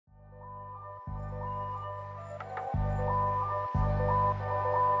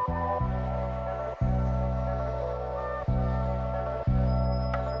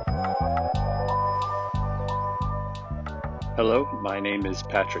Hello, my name is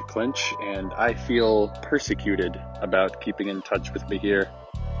Patrick Clinch, and I feel persecuted about keeping in touch with Mihir.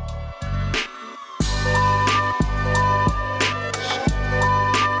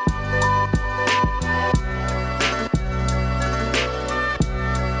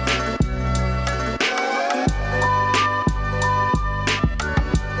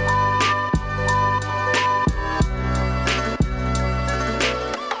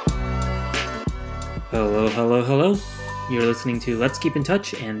 Hello. You're listening to Let's Keep in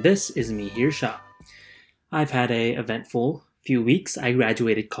Touch, and this is Mihir Shah. I've had a eventful few weeks. I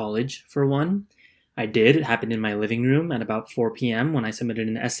graduated college, for one. It happened in my living room at about 4 p.m. when I submitted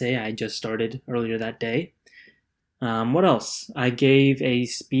an essay I just started earlier that day. What else? I gave a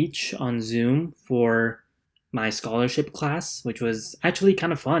speech on Zoom for my scholarship class, which was actually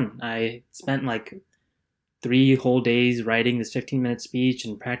kind of fun. I spent like 3 whole days writing this 15-minute speech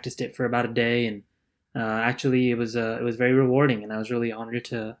and practiced it for about a day, and actually, it was very rewarding, and I was really honored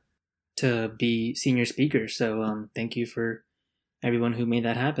to be senior speaker. So thank you for everyone who made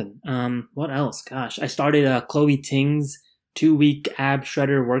that happen. What else? Gosh, I started Chloe Ting's 2-week ab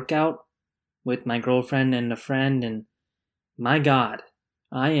shredder workout with my girlfriend and a friend, and my God,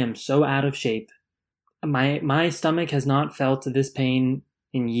 I am so out of shape. My stomach has not felt this pain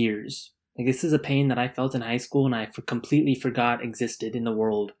in years. Like, this is a pain that I felt in high school, and I completely forgot existed in the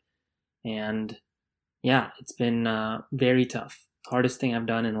world, and yeah, it's been very tough. Hardest thing I've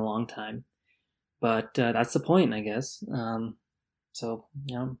done in a long time. But that's the point, I guess. So,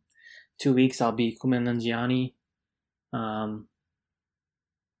 2 weeks I'll be Kumenanjiani. No,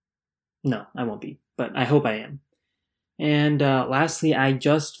 I won't be. But I hope I am. And lastly, I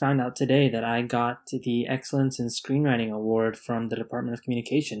just found out today that I got the Excellence in Screenwriting Award from the Department of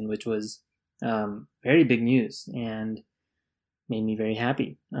Communication, which was very big news. And made me very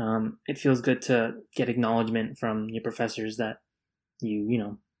happy. It feels good to get acknowledgement from your professors that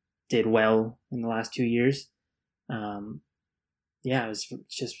you did well in the last 2 years. It was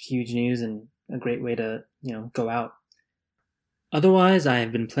just huge news and a great way to, go out. Otherwise, I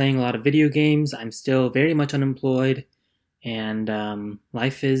have been playing a lot of video games. I'm still very much unemployed, and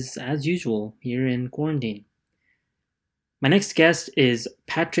life is as usual here in quarantine. My next guest is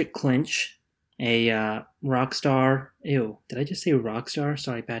Patrick Clinch, a rock star. Ew, did I just say rock star?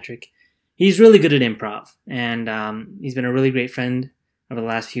 Sorry, Patrick. He's really good at improv, and he's been a really great friend over the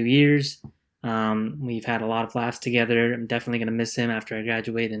last few years. We've had a lot of laughs together. I'm definitely going to miss him after I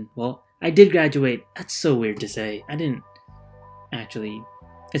graduate. And, well, I did graduate. That's so weird to say. I didn't actually.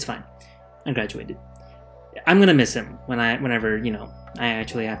 It's fine. I graduated. I'm going to miss him whenever, I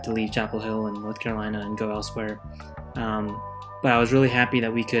actually have to leave Chapel Hill in North Carolina and go elsewhere. But I was really happy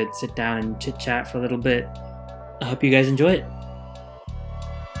that we could sit down and chit-chat for a little bit. I hope you guys enjoy it.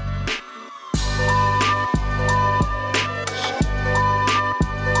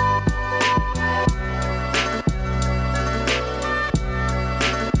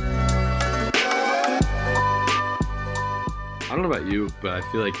 I don't know about you, but I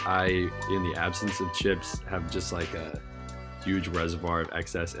feel like I, in the absence of chips, have just like a huge reservoir of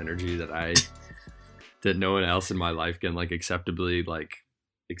excess energy that no one else in my life can like acceptably like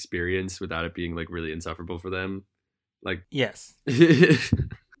experience without it being like really insufferable for them. Like, yes. With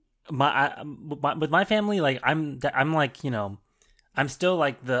my family, like I'm like, I'm still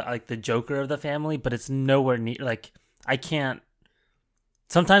like the joker of the family, but it's nowhere near, like, I can't.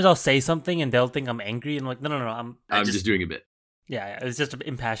 Sometimes I'll say something and they'll think I'm angry, and I'm like, no, I'm just doing a bit. Yeah, it's just an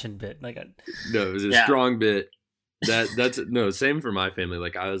impassioned bit. Like, no, it was a strong bit. That's no, same for my family.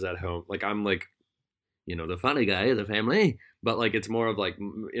 Like, I was at home, like I'm like, the funny guy of the family, but like it's more of like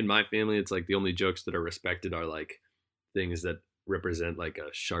in my family, it's like the only jokes that are respected are like things that represent like a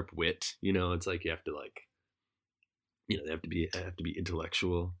sharp wit. It's like you have to like, they have to be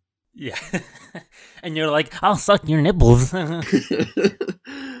intellectual. Yeah, and you're like, I'll suck your nipples, and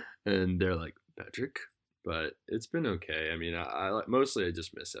they're like, Patrick. But it's been okay. I mean, I mostly I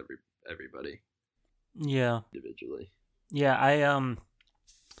just miss everybody. Yeah, individually. Yeah,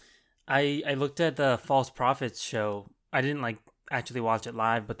 I looked at the False Prophets show. I didn't like actually watch it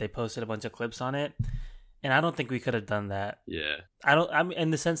live, but they posted a bunch of clips on it, and I don't think we could have done that. Yeah, I'm in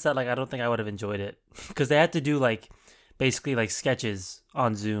the sense that like I don't think I would have enjoyed it because they had to do like basically like sketches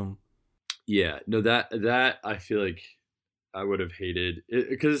on Zoom. Yeah, no, that I feel like I would have hated it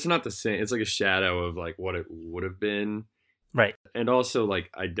because it's not the same. It's like a shadow of like what it would have been, right? And also like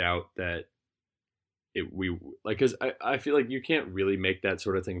I doubt that because I feel like you can't really make that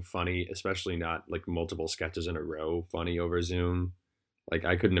sort of thing funny, especially not like multiple sketches in a row funny over Zoom. Like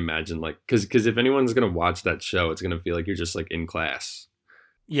I couldn't imagine like because if anyone's gonna watch that show, it's gonna feel like you're just like in class.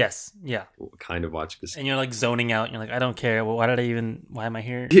 Yes, yeah. kind of watch. And you're like zoning out. And you're like, I don't care. Well, why am I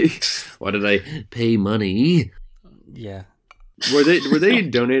here? Why did I pay money? Yeah. Were they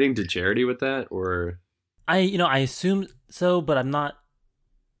donating to charity with that, or? I assume so, but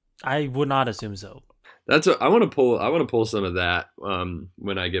I would not assume so. That's what I want to pull. I want to pull some of that when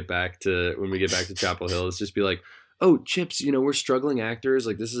we get back to Chapel Hill. It's just be like, oh, Chips, we're struggling actors.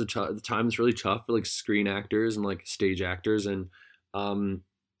 Like, this is the time that's really tough for like screen actors and like stage actors, and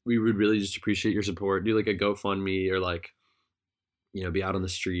we would really just appreciate your support. Do like a GoFundMe or like, be out on the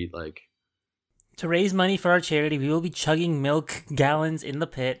street like. To raise money for our charity, we will be chugging milk gallons in the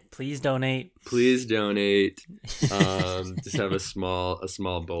pit. Please donate. Please donate. Just have a small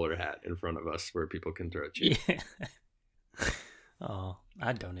bowler hat in front of us where people can throw cheap. Yeah. Oh,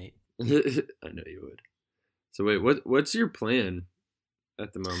 I'd donate. I know you would. So wait, what's your plan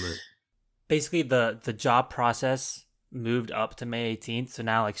at the moment? Basically, the job process moved up to May 18th. So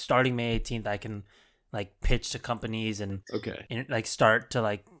now, like starting May 18th, I can like pitch to companies and like start to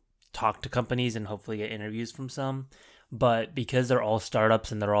like talk to companies and hopefully get interviews from some. But because they're all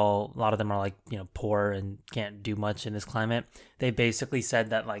startups and a lot of them are like, poor and can't do much in this climate, they basically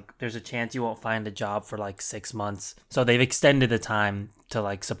said that like there's a chance you won't find a job for like 6 months. So they've extended the time to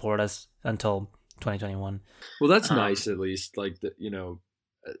like support us until 2021. Well, that's nice at least. Like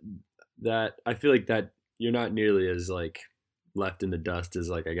that I feel like that you're not nearly as like left in the dust as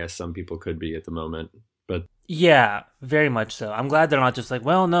like I guess some people could be at the moment. But yeah, very much so. I'm glad they're not just like,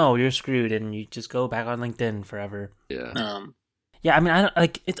 well, no, you're screwed, and you just go back on LinkedIn forever. Yeah. Yeah. I mean, I don't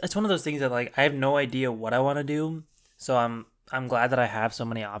like. It's one of those things that like I have no idea what I want to do, so I'm glad that I have so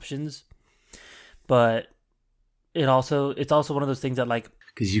many options. But it's also one of those things that like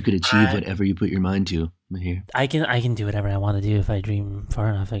because you could achieve whatever you put your mind to, Mihir. I can do whatever I want to do if I dream far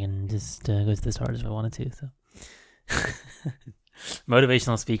enough. I can just go as hard as I wanted to. So.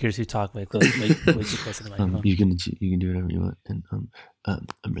 Motivational speakers who talk way too close to the microphone. You can do whatever you want, and I'm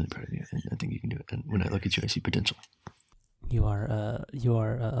really proud of you. I think you can do it. And when I look at you, I see potential. You are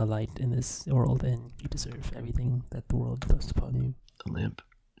a light in this world, and you deserve everything that the world throws upon you. A lamp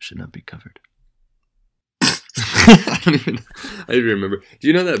should not be covered. I don't even remember. Do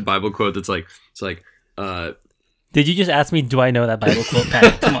you know that Bible quote that's like it's like Did you just ask me? Do I know that Bible quote,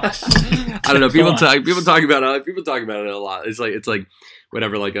 Pat? Come on. I don't know. People talk about it a lot. It's like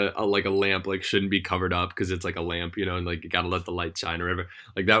whatever, like a lamp like shouldn't be covered up because it's like a lamp, and like you gotta let the light shine or whatever.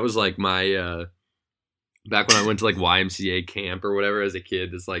 Like that was like my back when I went to like YMCA camp or whatever as a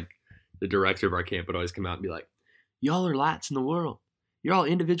kid. It's like the director of our camp would always come out and be like, "Y'all are lights in the world. You're all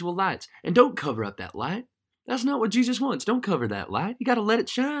individual lights, and don't cover up that light. That's not what Jesus wants. Don't cover that light. You gotta let it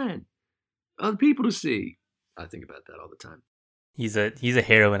shine, other people to see." I think about that all the time. He's a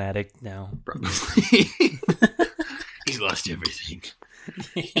heroin addict now. Probably. He's lost everything.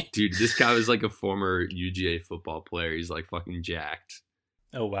 Dude, this guy was like a former UGA football player. He's like fucking jacked.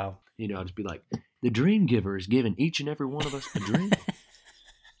 Oh, wow. I'll just be like, the dream giver is giving each and every one of us a dream.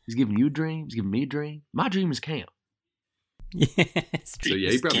 He's giving you a dream. He's giving me a dream. My dream is camp. Yes. So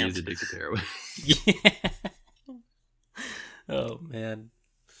yeah, he probably is addicted to heroin. Yeah. Oh, man.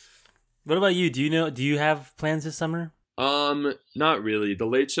 What about you? Do you have plans this summer? Not really. The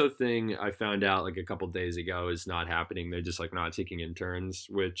Late Show thing I found out like a couple days ago is not happening. They're just like not taking interns,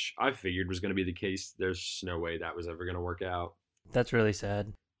 which I figured was going to be the case. There's just no way that was ever going to work out. That's really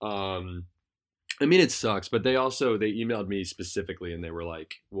sad. I mean, it sucks, but they emailed me specifically and they were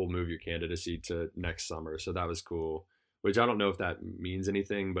like, we'll move your candidacy to next summer. So that was cool, which I don't know if that means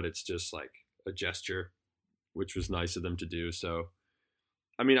anything, but it's just like a gesture, which was nice of them to do. So,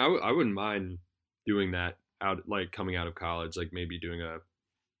 I mean, I wouldn't mind doing that out, like coming out of college, like maybe doing a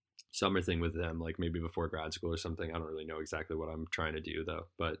summer thing with them, like maybe before grad school or something. I don't really know exactly what I'm trying to do though,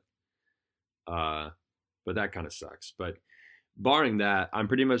 but that kind of sucks. But barring that, I'm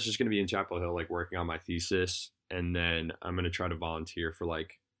pretty much just going to be in Chapel Hill, like working on my thesis. And then I'm going to try to volunteer for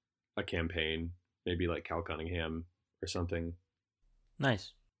like a campaign, maybe like Cal Cunningham or something.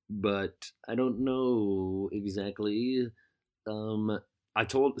 Nice. But I don't know exactly. I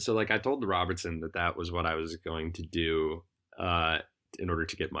told the Robertson that was what I was going to do in order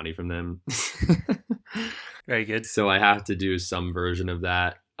to get money from them. Very good. So I have to do some version of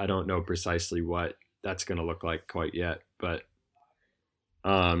that. I don't know precisely what that's going to look like quite yet, but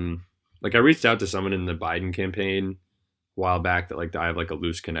like I reached out to someone in the Biden campaign a while back that like I have like a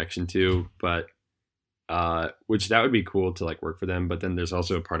loose connection to, but which that would be cool to like work for them. But then there's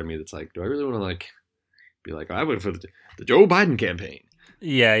also a part of me that's like, do I really want to like be like, I would for the Joe Biden campaign?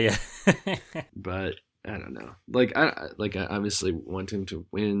 Yeah. But I don't know. Like I obviously want him to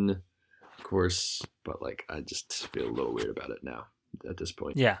win, of course, but like I just feel a little weird about it now. at this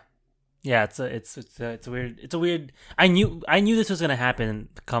point. Yeah. Yeah, it's a weird. I knew this was gonna happen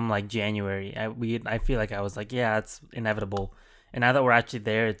come like January. I feel like I was like, yeah, it's inevitable. And now that we're actually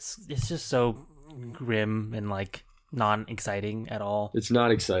there, it's just so grim and like non-exciting at all. It's not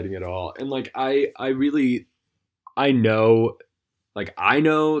exciting at all. And like I know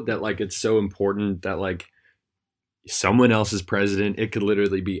that like it's so important that like someone else is president. It could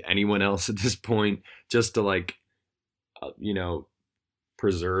literally be anyone else at this point, just to like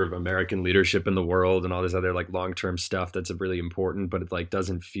preserve American leadership in the world and all this other like long-term stuff that's really important, but it like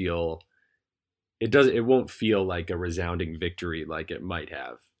it won't feel like a resounding victory like it might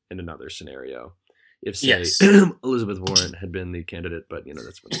have in another scenario if say Yes. Elizabeth Warren had been the candidate. But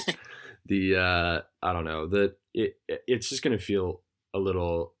that's the I don't know, that it's just going to feel a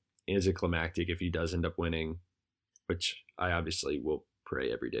little anticlimactic if he does end up winning, which I obviously will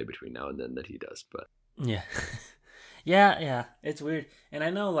pray every day between now and then that he does. But yeah. Yeah, it's weird. And I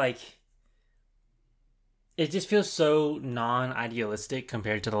know, like, it just feels so non-idealistic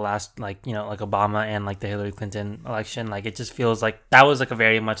compared to the last, like, like Obama and, like, the Hillary Clinton election. Like, it just feels like that was, like, a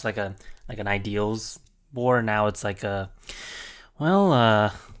very much like an ideals war. Now it's like what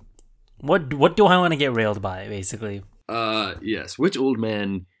do I want to get railed by, basically? Yes. Which old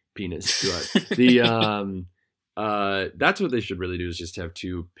man penis do I... that's what they should really do, is just have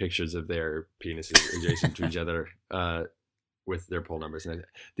two pictures of their penises adjacent to each other, with their poll numbers. And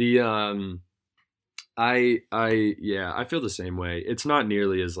I feel the same way. It's not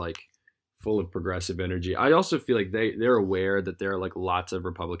nearly as like full of progressive energy. I also feel like they're aware that there are like lots of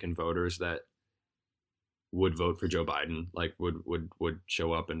Republican voters that would vote for Joe Biden, like would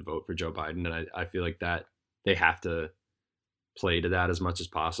show up and vote for Joe Biden. And I feel like that they have to play to that as much as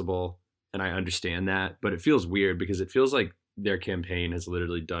possible. And I understand that, but it feels weird because it feels like their campaign has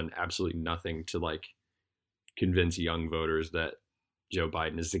literally done absolutely nothing to like convince young voters that Joe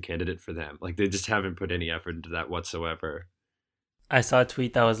Biden is the candidate for them. Like they just haven't put any effort into that whatsoever. I saw a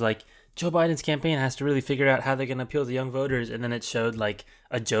tweet that was like, Joe Biden's campaign has to really figure out how they're going to appeal to young voters. And then it showed like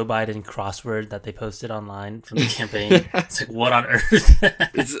a Joe Biden crossword that they posted online from the campaign. It's like, what on earth?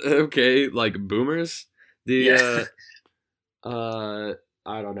 It's okay. Like boomers. I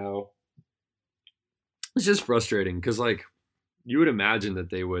don't know. It's just frustrating because like you would imagine that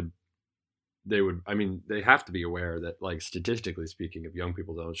they would, I mean, they have to be aware that like statistically speaking, if young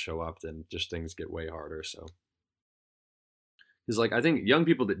people don't show up, then just things get way harder. So because like I think young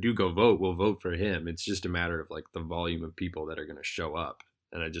people that do go vote will vote for him. It's just a matter of like the volume of people that are going to show up.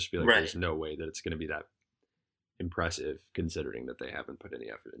 And I just feel like there's no way that it's going to be that impressive considering that they haven't put any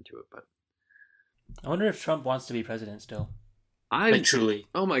effort into it. But I wonder if Trump wants to be president still. Like truly.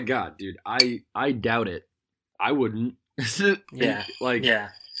 Oh my God, dude. I doubt it. I wouldn't. Yeah. Like, yeah.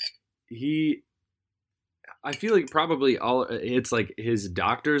 I feel like probably it's like his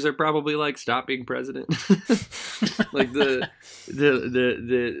doctors are probably like, stop being president. Like the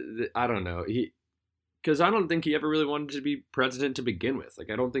I don't know. Because I don't think he ever really wanted to be president to begin with. Like,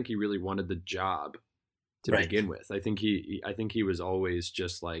 I don't think he really wanted the job to begin with. I think he was always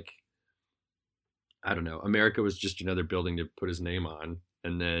just like, I don't know. America was just another building to put his name on.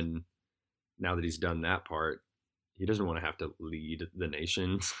 And then now that he's done that part, he doesn't want to have to lead the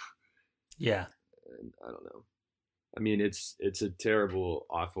nation. Yeah. And I don't know. I mean, it's a terrible,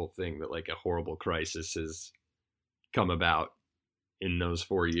 awful thing that like a horrible crisis has come about in those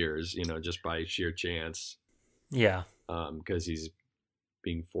 4 years, just by sheer chance. Yeah. Because he's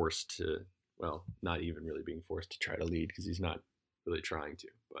being forced to, well, not even really being forced to try to lead because he's not really trying to,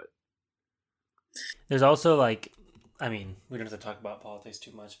 but. There's also like, I mean, we don't have to talk about politics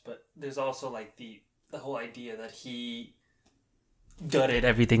too much, but there's also like the whole idea that he gutted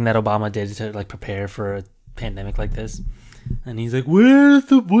everything that Obama did to like prepare for a pandemic like this, and he's like,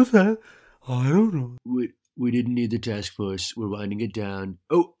 what's that? I don't know. We didn't need the task force. We're winding it down.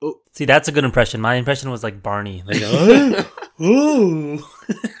 Oh. See, that's a good impression. My impression was like Barney. Like, oh,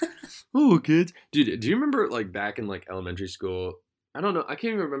 kids. Dude, do you remember like back in like elementary school? I don't know. I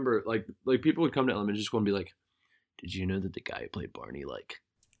can't even remember. Like people would come to elementary school and be like, "Did you know that the guy who played Barney like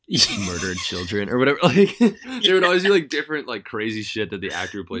murdered children or whatever?" Like there would always be like different like crazy shit that the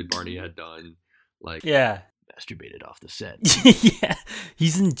actor who played Barney had done. Like masturbated off the set. Yeah,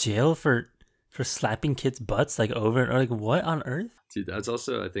 he's in jail for slapping kids' butts like over and like what on earth? Dude, that's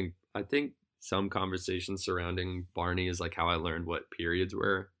also I think some conversations surrounding Barney is like how I learned what periods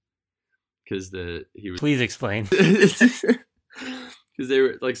were. Because he was. Please explain. Because they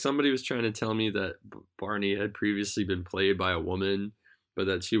were like somebody was trying to tell me that Barney had previously been played by a woman, but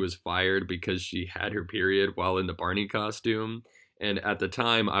that she was fired because she had her period while in the Barney costume. And at the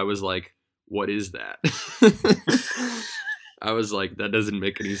time, I was like, "What is that?" I was like, that doesn't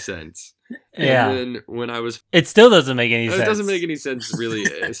make any sense. Yeah. And then when I was, It still doesn't make any sense. it doesn't make any sense really.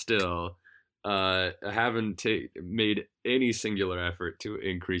 Still, I haven't made any singular effort to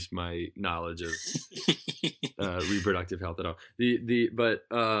increase my knowledge of reproductive health at all. But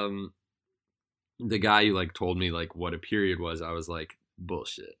the guy who like told me like what a period was, I was like,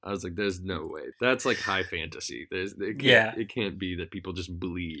 bullshit. I was like, there's no way. That's like high fantasy. It can't be that people just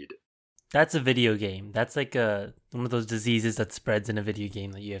bleed. That's a video game. That's like one of those diseases that spreads in a video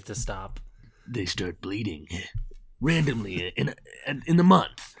game that you have to stop. They start bleeding randomly in the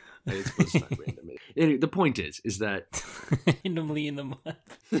month. It's supposed to not randomly. Anyway, the point is that randomly in the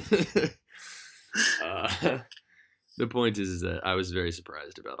month. The point is that I was very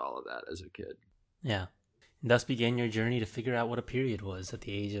surprised about all of that as a kid. Yeah. And thus began your journey to figure out what a period was at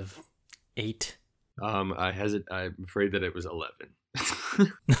the age of 8. I'm afraid that it was 11.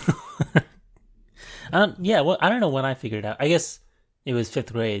 Well, I don't know when I figured it out. I guess it was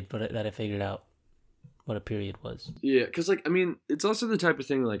 5th grade, but that I figured out what a period was. Yeah, because like, I mean, it's also the type of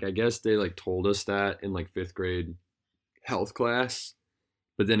thing, like, I guess they like told us that in like 5th grade health class,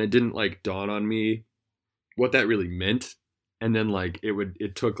 but then it didn't like dawn on me what that really meant. And then like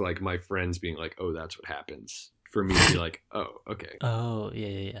it took like my friends being like, oh, that's what happens, for me to be like, oh, okay. Oh,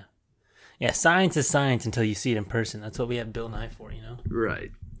 yeah. Yeah, science is science until you see it in person. That's what we have Bill Nye for, you know?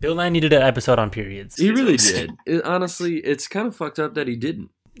 Right. Bill Nye needed an episode on periods. He really did. Honestly, it's kind of fucked up that he didn't.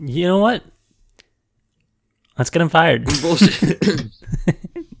 You know what? Let's get him fired. Bullshit.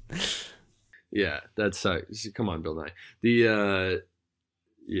 Yeah, that's come on, Bill Nye. The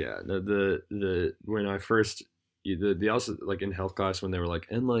when I first the also like in health class when they were like,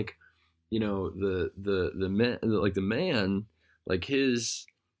 and like, you know, the man like his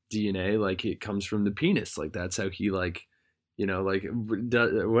DNA, like it comes from the penis, like that's how he like, you know, like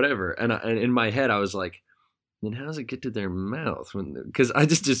whatever. And in my head I was like, then how does it get to their mouth? Because I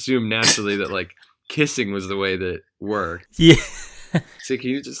just assumed naturally that like kissing was the way that it worked. Yeah. So can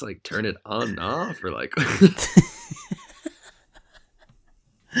you just like turn it on and off, or like?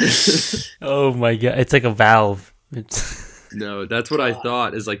 Oh my god, it's like a valve. No, that's what I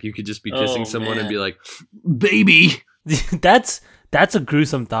thought, is like you could just be kissing someone and be like, baby. That's a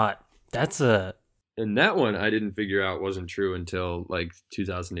gruesome thought. And that one I didn't figure out wasn't true until like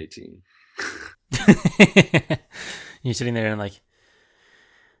 2018. You're sitting there and like,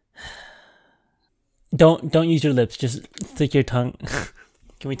 don't use your lips, just stick your tongue.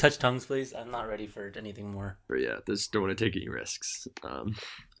 Can we touch tongues, please? I'm not ready for anything more. But yeah, just don't want to take any risks.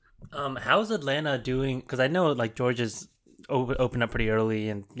 How's Atlanta doing? Because I know like Georgia's opened up pretty early,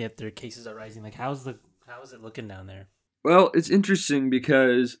 and yet their cases are rising. Like, how is it looking down there? Well, it's interesting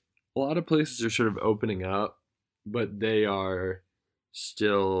because a lot of places are sort of opening up, but they are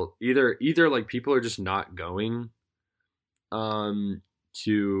still either like people are just not going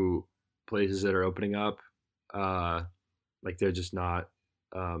to places that are opening up, like they're just not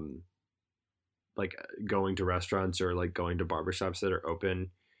like going to restaurants or like going to barbershops that are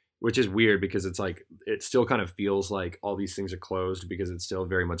open, which is weird because it's like it still kind of feels like all these things are closed because it's still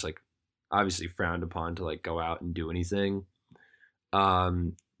very much like obviously frowned upon to like go out and do anything.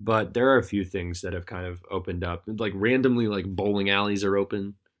 But there are a few things that have kind of opened up, like randomly, like bowling alleys are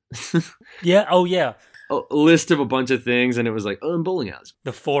open. Yeah. Oh yeah. A list of a bunch of things, and it was like, oh, and bowling alleys.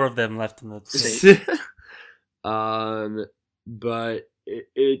 The 4 of them left in the state. But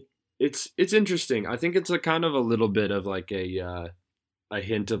it's interesting. I think it's a kind of a little bit of like a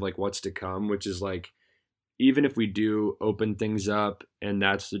hint of like what's to come, which is like, even if we do open things up, and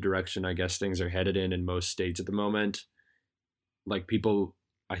that's the direction I guess things are headed in most states at the moment, like people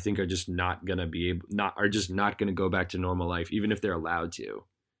I think are just not gonna go back to normal life, even if they're allowed to,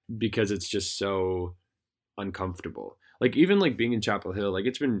 because it's just so uncomfortable. Like even like being in Chapel Hill, like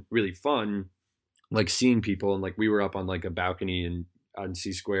it's been really fun, like seeing people, and like we were up on like a balcony on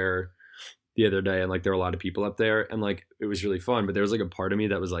C Square the other day, and like there were a lot of people up there, and like it was really fun, but there was like a part of me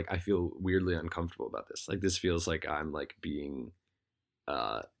that was like, I feel weirdly uncomfortable about this. Like this feels like I'm like being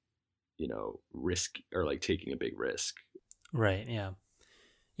risk, or like taking a big risk. Right.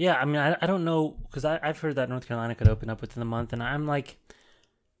 Yeah, I mean, I don't know, because I've heard that North Carolina could open up within a month, and I'm like,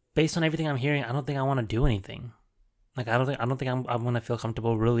 based on everything I'm hearing, I don't think I want to do anything. Like I don't think I'm going to feel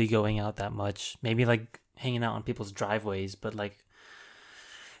comfortable really going out that much. Maybe like hanging out on people's driveways, but like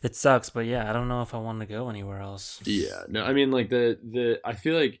it sucks. But yeah, I don't know if I want to go anywhere else. Yeah, no, I mean like I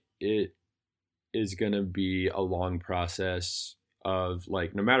feel like it is going to be a long process of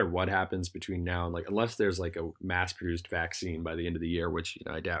like, no matter what happens between now and like, unless there's like a mass produced vaccine by the end of the year, which, you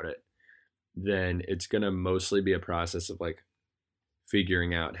know, I doubt it, then it's going to mostly be a process of like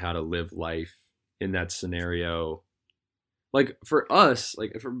figuring out how to live life in that scenario. like for us,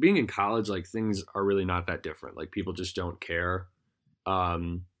 like for being in college, like things are really not that different. Like people just don't care.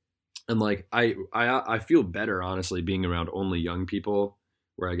 Um, and like I feel better honestly being around only young people,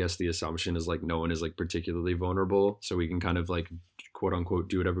 where I guess the assumption is like no one is like particularly vulnerable, so we can kind of like quote unquote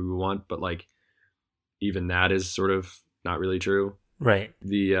do whatever we want. But like even that is sort of not really true. Right.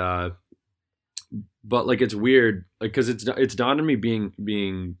 But like it's weird, like because it's dawned on me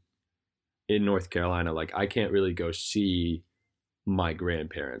being in North Carolina, like I can't really go see my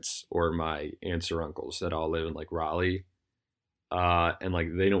grandparents or my aunts or uncles that all live in like Raleigh. And like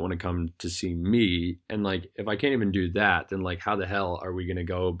they don't want to come to see me. And like if I can't even do that, then like how the hell are we gonna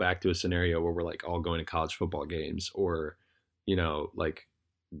go back to a scenario where we're like all going to college football games or, like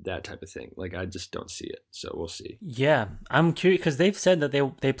that type of thing? Like I just don't see it. So we'll see. Yeah, I'm curious because they've said that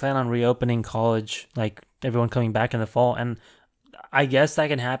they plan on reopening college, like everyone coming back in the fall, and I guess that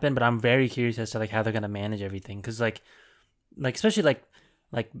can happen. But I'm very curious as to like how they're gonna manage everything because like especially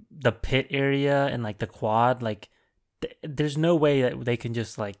like the pit area and like the quad, like there's no way that they can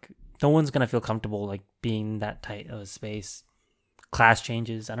just like no one's gonna feel comfortable like being that tight of a space. Class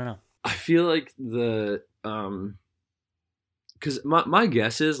changes, I don't know. I feel like because my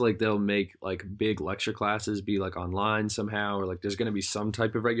guess is like they'll make like big lecture classes be like online somehow, or like there's going to be some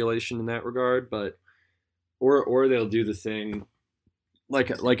type of regulation in that regard. But or they'll do the thing like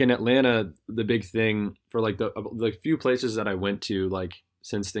in Atlanta, the big thing for like the few places that I went to, like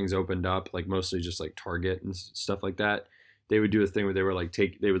since things opened up, like mostly just like Target and stuff like that, they would do a thing where they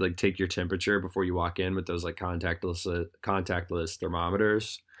would take your temperature before you walk in with those like contactless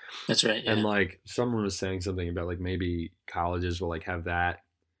thermometers. That's right. Yeah. And like someone was saying something about like maybe colleges will like have that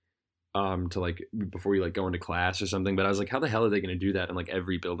to like before you like go into class or something. But I was like, how the hell are they going to do that in like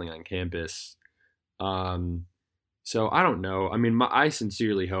every building on campus? So I don't know. I mean, I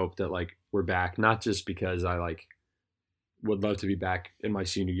sincerely hope that like we're back, not just because I like would love to be back in my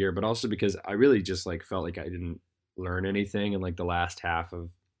senior year, but also because I really just like felt like I didn't learn anything in like the last half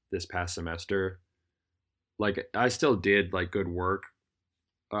of this past semester. Like I still did like good work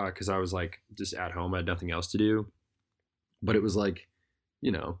because I was like just at home, I had nothing else to do, but it was like,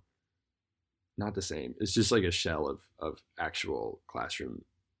 not the same. It's just like a shell of actual classroom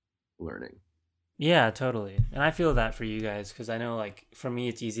learning. Yeah, totally. And I feel that for you guys because I know, like, for me,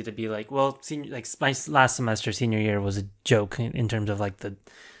 it's easy to be like, well, my last semester, senior year, was a joke in terms of like the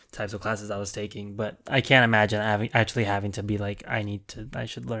types of classes I was taking. But I can't imagine having to be like, I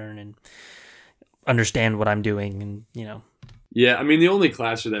should learn and understand what I'm doing, and Yeah, I mean, the only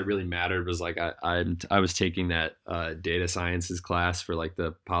class where that really mattered was like I was taking that data sciences class for like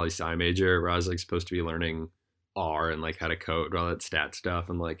the poli-sci major, where I was like supposed to be learning R and like how to code and all that stat stuff,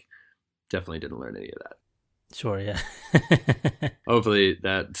 and like definitely didn't learn any of that. Sure, yeah. Hopefully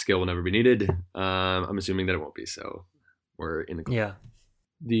that skill will never be needed. I'm assuming that it won't be, so we're in the clear.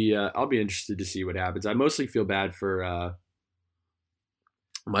 Yeah. I'll be interested to see what happens. I mostly feel bad for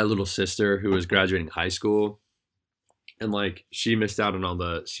my little sister who was graduating high school, and like she missed out on all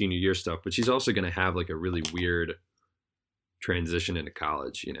the senior year stuff, but she's also going to have like a really weird transition into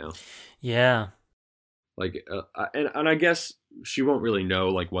college, Yeah. Like and I guess she won't really know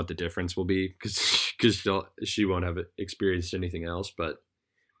like what the difference will be because she won't have experienced anything else, but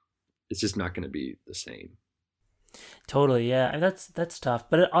it's just not going to be the same. Totally, yeah. That's tough.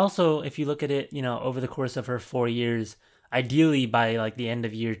 But it also, if you look at it, over the course of her 4 years, ideally by like the end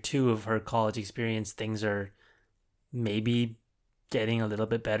of year 2 of her college experience, things are maybe getting a little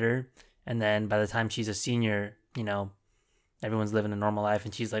bit better. And then by the time she's a senior, everyone's living a normal life,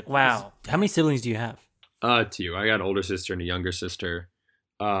 and she's like, wow. How many siblings do you have? 2. I got an older sister and a younger sister.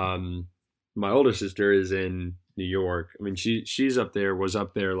 My older sister is in New York. I mean, was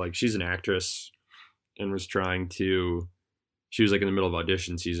up there, like she's an actress and was she was like in the middle of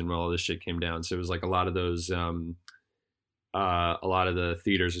audition season when all this shit came down. So it was like a lot of those, a lot of the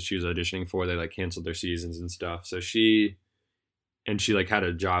theaters that she was auditioning for, they like canceled their seasons and stuff. So she like had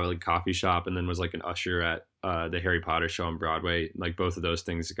a job at like coffee shop, and then was like an usher at the Harry Potter show on Broadway. Like both of those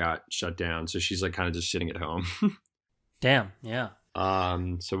things got shut down. So she's like kind of just sitting at home. Damn. Yeah.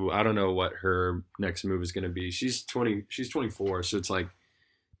 So I don't know what her next move is going to be. She's 24. So it's like,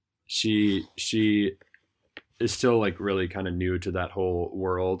 she is still like really kind of new to that whole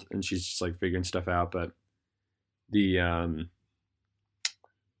world, and she's just like figuring stuff out. But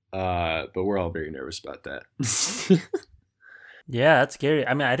but we're all very nervous about that. Yeah, that's scary.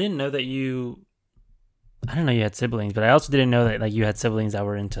 I mean, I didn't know you had siblings, but I also didn't know that like you had siblings that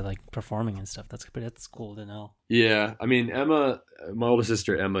were into like performing and stuff. That's cool to know. Yeah, I mean, Emma, my older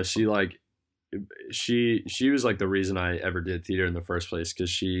sister Emma, she was like the reason I ever did theater in the first place, because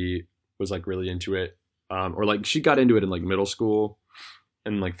she was like really into it or like she got into it in like middle school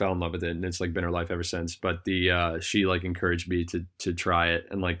and like fell in love with it, and it's like been her life ever since. But she like encouraged me to try it,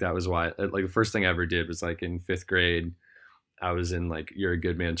 and like that was why like the first thing I ever did was like in 5th grade. I was in like You're a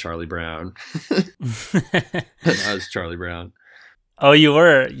Good Man, Charlie Brown. And I was Charlie Brown. Oh, you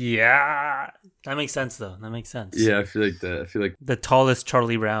were? Yeah. That makes sense though. That makes sense. Yeah, I feel like the tallest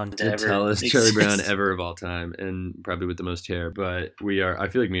Charlie Brown the tallest Charlie Brown ever of all time, and probably with the most hair. But I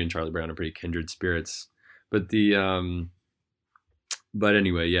feel like me and Charlie Brown are pretty kindred spirits. But but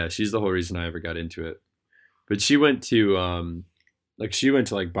anyway, yeah, she's the whole reason I ever got into it. But she went to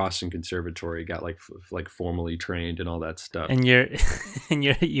like Boston Conservatory, got like formally trained and all that stuff. And you're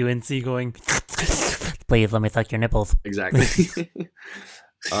at UNC going, please let me suck your nipples. Exactly.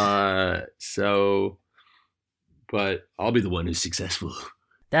 So, but I'll be the one who's successful.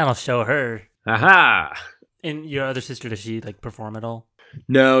 That'll show her. Aha! And your other sister, does she like perform at all?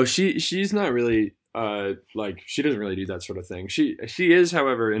 No, she's not really like she doesn't really do that sort of thing. She is,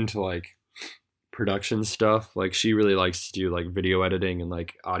 however, into like production stuff. Like she really likes to do like video editing and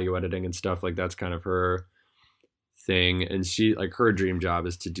like audio editing and stuff. Like that's kind of her thing. And she like her dream job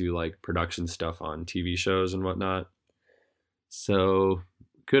is to do like production stuff on TV shows and whatnot. So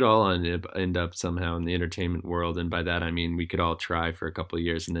could all end up somehow in the entertainment world, and by that I mean we could all try for a couple of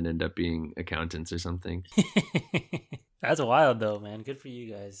years and then end up being accountants or something. That's wild though, man. Good for you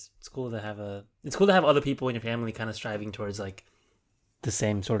guys. It's cool to have other people in your family kind of striving towards like the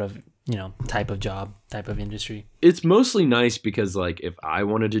same sort of, type of job, type of industry. It's mostly nice because like if I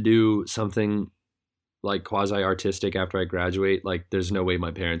wanted to do something like quasi artistic after I graduate, like there's no way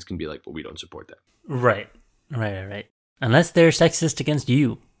my parents can be like, well, we don't support that. Right. Unless they're sexist against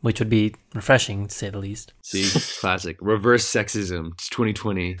you, which would be refreshing to say the least. See, classic reverse sexism. It's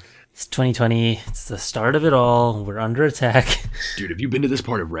 2020. It's 2020. It's the start of it all. We're under attack. Dude, have you been to this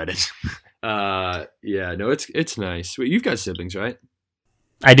part of Reddit? Yeah, no, it's nice. Wait, you've got siblings, right?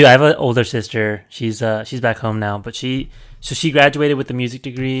 I do. I have an older sister. She's back home now, but she graduated with a music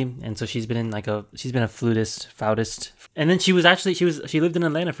degree, and so she's been a flautist, and then she lived in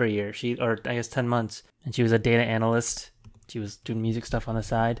Atlanta for a year. 10 months, and she was a data analyst. She was doing music stuff on the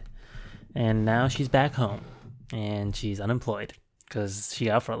side, and now she's back home, and she's unemployed because she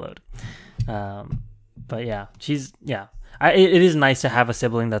got furloughed. But yeah, it is nice to have a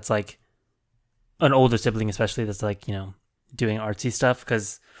sibling that's like an older sibling, especially that's like doing artsy stuff,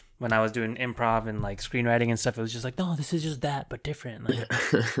 because when I was doing improv and like screenwriting and stuff, it was just like, no, this is just that but different. Like,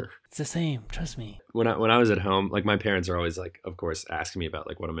 it's the same, trust me. When I was at home, like my parents are always like, of course, asking me about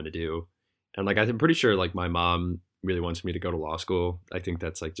like what I'm gonna do, and like I'm pretty sure like my mom really wants me to go to law school. I think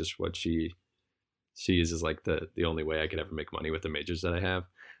that's like just what she uses like the only way I could ever make money with the majors that I have.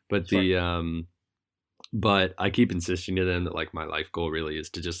 But sure. But I keep insisting to them that like my life goal really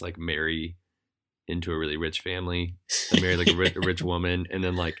is to just like marry into a really rich family, and marry like a rich woman, and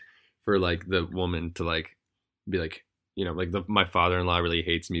then like for like the woman to like be like, like my father-in-law really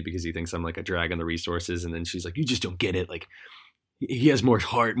hates me because he thinks I'm like a drag on the resources, and then she's like, you just don't get it, like he has more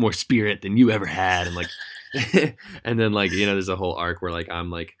heart, more spirit than you ever had, and like and then like there's a whole arc where like I'm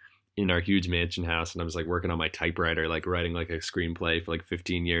like in our huge mansion house, and I was like working on my typewriter, like writing like a screenplay for like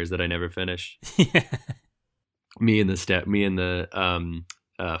 15 years that I never finished. Yeah. Me and the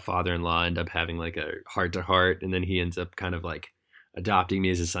father-in-law end up having like a heart-to-heart, and then he ends up kind of like adopting me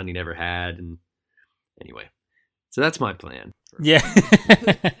as a son he never had. And anyway, so that's my plan. Yeah.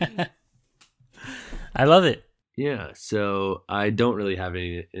 I love it. Yeah, so I don't really have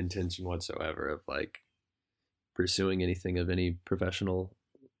any intention whatsoever of like pursuing anything of any professional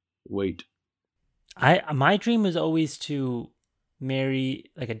weight. My dream was always to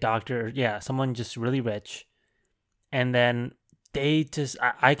marry like a doctor, someone just really rich, and then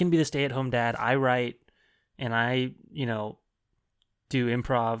I can be the stay-at-home dad. I write, and I do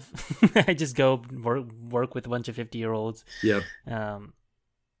improv. I just go work with a bunch of 50-year-olds. Yep.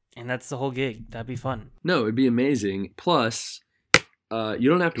 And that's the whole gig. That'd be fun. No, it'd be amazing. Plus, you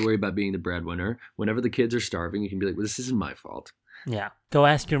don't have to worry about being the breadwinner. Whenever the kids are starving, you can be like, well, this isn't my fault. Yeah. Go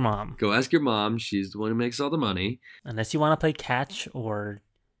ask your mom. Go ask your mom. She's the one who makes all the money. Unless you want to play catch or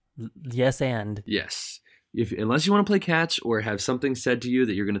yes and. Yes. Unless you want to play catch or have something said to you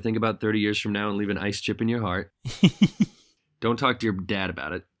that you're going to think about 30 years from now and leave an ice chip in your heart. Don't talk to your dad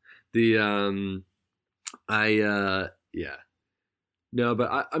about it. Yeah. No,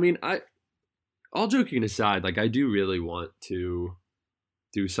 but I mean, all joking aside, like I do really want to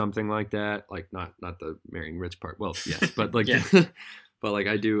do something like that. Like not the marrying rich part. Well, yes, but like, yeah. But like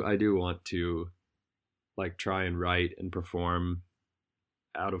I do want to like try and write and perform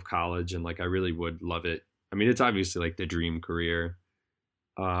out of college. And like, I really would love it. I mean, it's obviously like the dream career.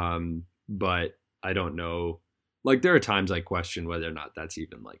 But I don't know. Like there are times I question whether or not that's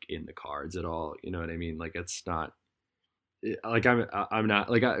even like in the cards at all. You know what I mean? Like it's not. Like I'm not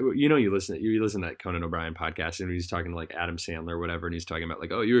like you listen to that Conan O'Brien podcast and he's talking to like Adam Sandler or whatever and he's talking about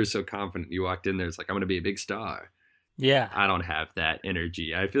like, oh, you were so confident you walked in there, it's like I'm gonna be a big star. Yeah, I don't have that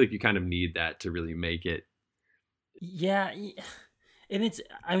energy. I feel like you kind of need that to really make it. Yeah, and it's,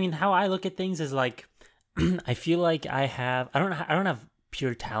 I mean, how I look at things is like I feel like I don't have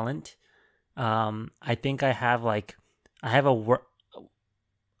pure talent. I think I have like I have a work.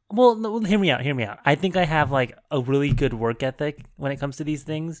 Well, no, hear me out. I think I have like a really good work ethic when it comes to these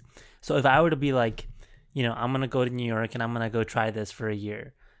things. So if I were to be like, I'm going to go to New York and I'm going to go try this for a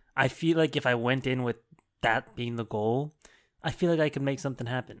year, I feel like if I went in with that being the goal, I feel like I could make something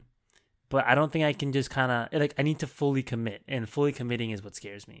happen. But I don't think I can just kind of, like, I need to fully commit, and fully committing is what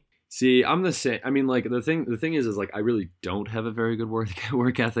scares me. See, I'm the same. I mean, like the thing is like I really don't have a very good work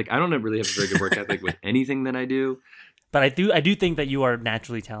ethic. I don't really have a very good work ethic with anything that I do. But I do think that you are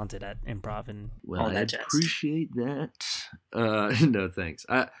naturally talented at improv and all that jazz. I appreciate that. No thanks.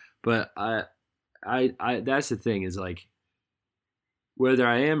 But that's the thing is like whether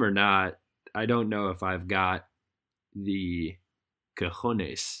I am or not, I don't know if I've got the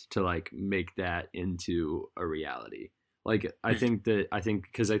cojones to like make that into a reality. Like I think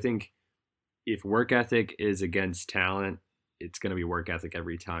if work ethic is against talent, it's going to be work ethic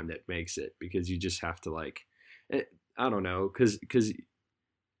every time that makes it, because you just have to like I don't know, because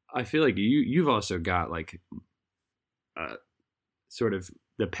I feel like you've also got like sort of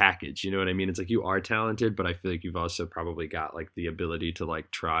the package, you know what I mean? It's like you are talented, but I feel like you've also probably got like the ability to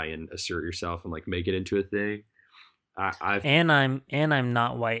like try and assert yourself and like make it into a thing. I'm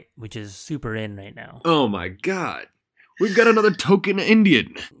not white, which is super in right now. Oh my God, we've got another token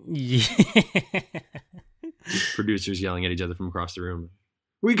Indian. Yeah. Just producers yelling at each other from across the room.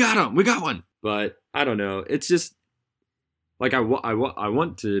 We got him. We got one. But I don't know. It's just like I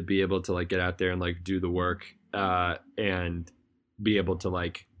want to be able to like get out there and like do the work and be able to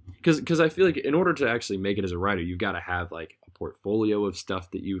like because I feel like in order to actually make it as a writer, you've got to have like a portfolio of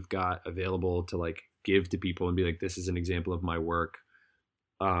stuff that you've got available to like give to people and be like, this is an example of my work.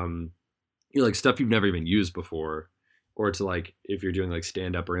 Like stuff you've never even used before, or to like if you're doing like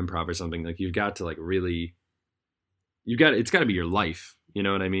stand up or improv or something, like you've got to like really it's got to be your life. You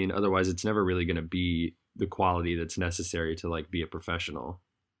know what I mean? Otherwise, it's never really going to be the quality that's necessary to like be a professional.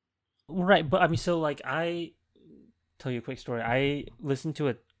 Right, but I mean, so like I tell you a quick story. I listened to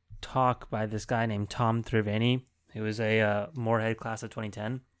a talk by this guy named Tom Triveni, who was a Moorhead class of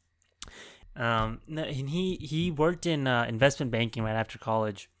 2010. And he worked in investment banking right after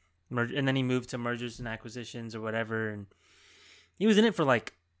college, and then he moved to mergers and acquisitions or whatever, and he was in it for I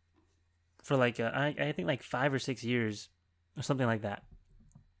think like 5 or 6 years or something like that.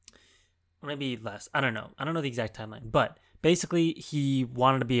 Or maybe less. I don't know the exact timeline. But basically, he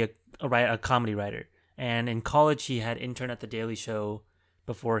wanted to be a comedy writer. And in college, he had interned at The Daily Show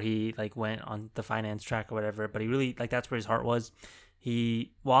before he like went on the finance track or whatever. But he really like that's where his heart was.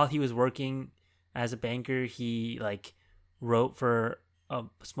 While he was working as a banker, he like wrote for a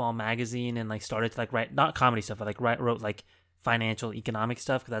small magazine and like started to like write not comedy stuff, but like wrote like financial economic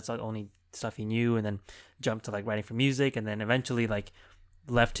stuff because that's the only stuff he knew. And then jumped to like writing for music, and then eventually like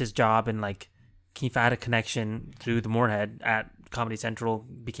left his job and like he had a connection through the Moorhead at Comedy Central,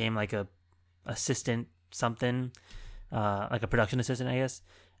 became like a assistant something, like a production assistant, I guess.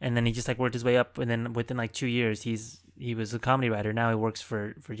 And then he just like worked his way up, and then within like 2 years, he was a comedy writer. Now he works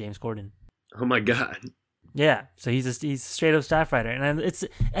for James Corden. Oh my God. Yeah, so he's a straight up staff writer, and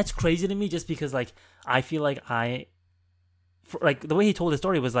it's crazy to me just because like I feel like like the way he told his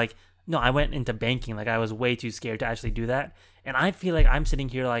story was like, no, I went into banking, like I was way too scared to actually do that, and I feel like I'm sitting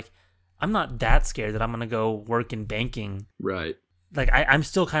here like I'm not that scared that I'm gonna go work in banking. Right. Like I'm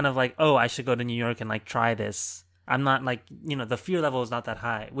still kind of like, oh, I should go to New York and like try this. I'm not like, the fear level is not that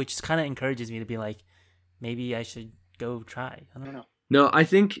high, which kind of encourages me to be like, maybe I should go try. I don't know. No, I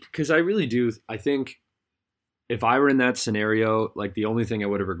think, because I really do, I think if I were in that scenario, like the only thing I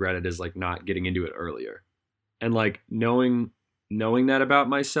would have regretted is like not getting into it earlier. And like knowing that about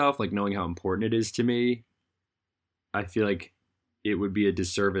myself, like knowing how important it is to me, I feel like it would be a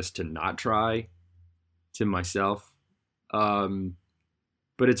disservice to not try to myself.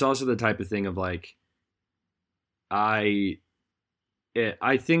 But it's also the type of thing of like, I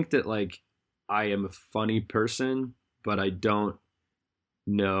think that like I am a funny person, but I don't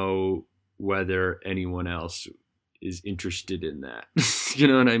know whether anyone else is interested in that. You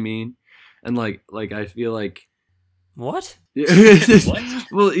know what I mean? And like I feel like what? What?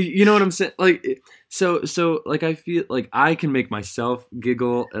 Well, you know what I'm saying? Like so like I feel like I can make myself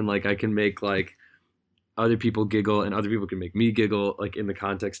giggle, and like I can make like other people giggle and other people can make me giggle, like in the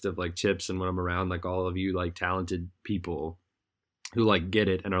context of like Chips and when I'm around like all of you like talented people who like get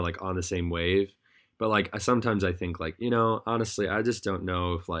it and are like on the same wave. But like sometimes I think like, honestly, I just don't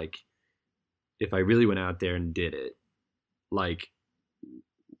know if I really went out there and did it, like,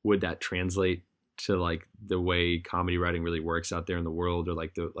 would that translate to like the way comedy writing really works out there in the world, or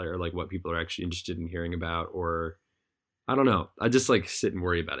like what people are actually interested in hearing about, or I don't know. I just like sit and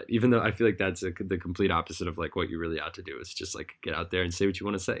worry about it, even though I feel like that's the complete opposite of like what you really ought to do, is just like get out there and say what you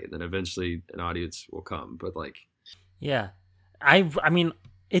want to say, and then eventually an audience will come. But like, yeah, I mean,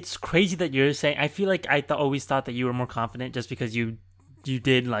 it's crazy that you're saying. I feel like I always thought that you were more confident just because you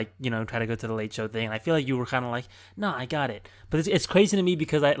did like try to go to the Late Show thing. And I feel like you were kind of like, no, I got it. But it's crazy to me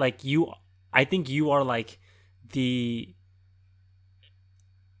because I think you are like the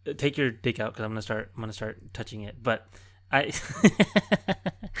take your dick out because I'm gonna start touching it. But I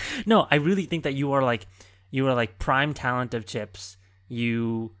no, I really think that you are like prime talent of Chips.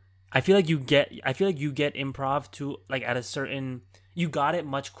 I feel like you get improv to like at a certain, you got it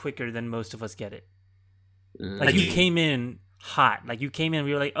much quicker than most of us get it. Like you came in hot, like you came in,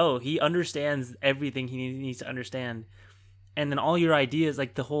 we were like, oh, he understands everything he needs to understand. And then all your ideas,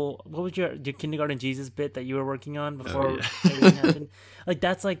 like the whole, what was your kindergarten Jesus bit that you were working on before everything happened? Like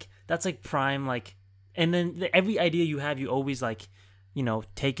that's like prime, like, and then every idea you have, you always like,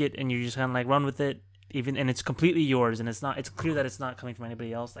 take it and you just kind of like run with it, even, and it's completely yours, and it's clear that it's not coming from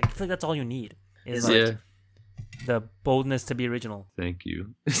anybody else. Like I feel like that's all you need is like the boldness to be original. Thank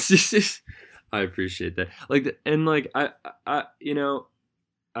you. I appreciate that. Like, and like I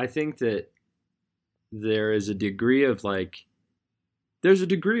I think that there's a degree of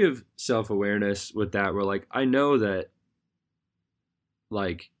self-awareness with that, where like I know that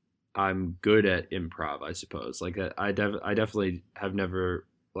like I'm good at improv, I suppose. Like I definitely have never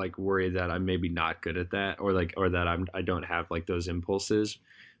like worried that I'm maybe not good at that, or that I don't have like those impulses.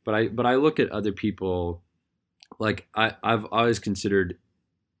 But I look at other people, like I've always considered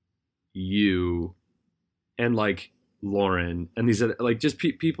you and like Lauren and these other like just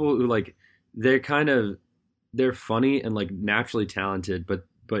people who like they're funny and like naturally talented,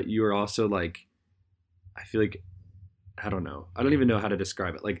 but you're also like, I feel like, I don't know, I don't even know how to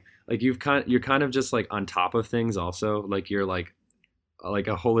describe it. Like you're kind of just like on top of things also, like you're like a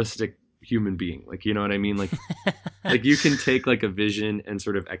holistic human being, like, you know what I mean? Like like you can take like a vision and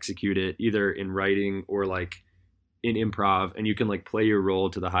sort of execute it either in writing or like in improv, and you can like play your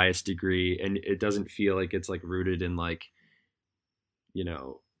role to the highest degree, and it doesn't feel like it's like rooted in like,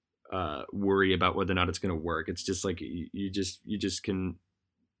 worry about whether or not it's going to work. It's just like you just can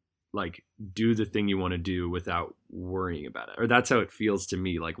like do the thing you want to do without worrying about it, or that's how it feels to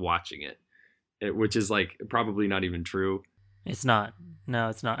me, like watching it, which is like probably not even true. It's not. No,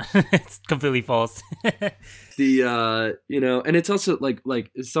 it's not. It's completely false. And it's also like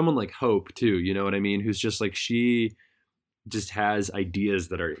someone like Hope too, you know what I mean? Who's just like, she just has ideas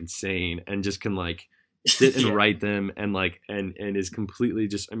that are insane and just can like sit and write them and like, and is completely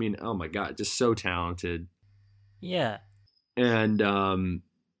just, I mean, oh my God, just so talented. Yeah. And,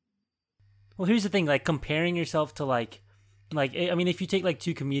 well, here's the thing, like comparing yourself to like, I mean, if you take like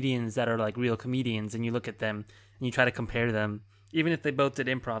two comedians that are like real comedians and you look at them and you try to compare them, even if they both did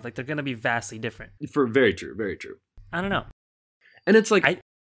improv, like they're going to be vastly different. For very true. I don't know. And it's like,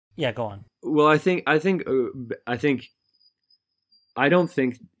 yeah, go on. Well, I don't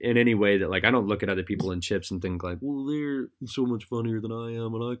think in any way that like, I don't look at other people in Chips and think like, well, they're so much funnier than I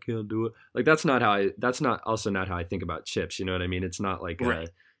am and I can't do it. Like, that's not also not how I think about Chips. You know what I mean? It's not like, right.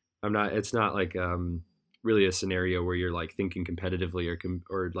 It's not like, really a scenario where you're like thinking competitively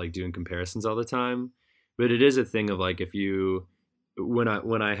or like doing comparisons all the time. But it is a thing of like,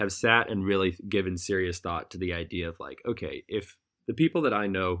 when I have sat and really given serious thought to the idea of like, okay, if the people that I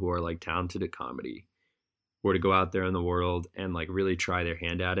know who are like talented at comedy were to go out there in the world and like really try their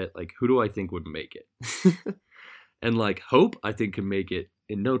hand at it, like who do I think would make it? And like Hope, I think, can make it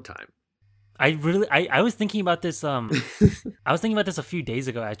in no time. I was thinking about this. I was thinking about this a few days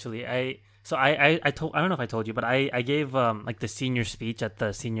ago, actually. I don't know if I told you, but I gave like the senior speech at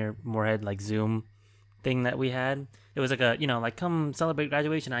the senior Moorhead like Zoom thing that we had. It was like a, like come celebrate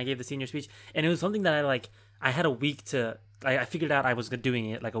graduation. I gave the senior speech, and it was something that I had a week to. I figured out I was doing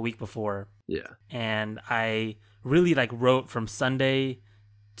it like a week before. Yeah. And I really like wrote from Sunday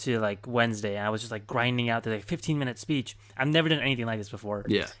to like Wednesday, and I was just like grinding out the like 15-minute speech. I've never done anything like this before.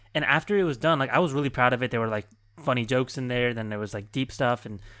 Yeah. And after it was done, like I was really proud of it. There were like funny jokes in there. Then there was like deep stuff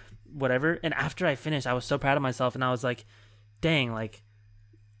and whatever. And after I finished, I was so proud of myself, and I was like, dang, like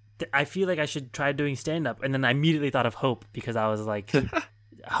I feel like I should try doing stand-up. And then I immediately thought of Hope, because I was like,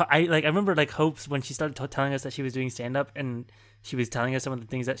 I remember like Hope's when she started telling us that she was doing stand up and she was telling us some of the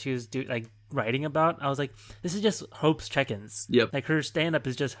things that she was writing about. I was like, this is just Hope's check-ins. Yep. Like her stand up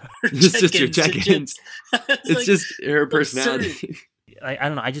is just her It's just your check-ins. It's like, just her personality. I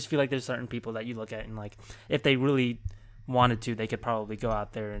don't know. I just feel like there's certain people that you look at and like if they really wanted to, they could probably go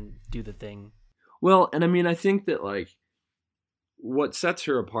out there and do the thing. Well, and I mean, I think that like what sets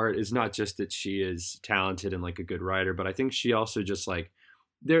her apart is not just that she is talented and like a good writer, but I think she also just like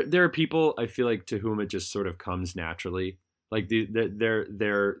there are people I feel like to whom it just sort of comes naturally. Like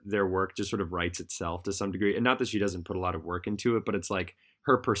their work just sort of writes itself to some degree. And not that she doesn't put a lot of work into it, but it's like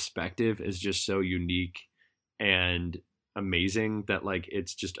her perspective is just so unique and amazing that like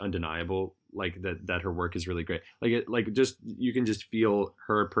it's just undeniable, like that her work is really great. Just you can just feel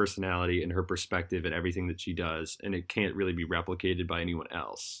her personality and her perspective and everything that she does, and it can't really be replicated by anyone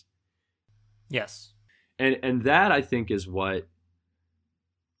else. Yes. And that I think is what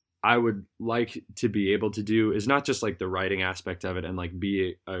I would like to be able to do, is not just like the writing aspect of it and like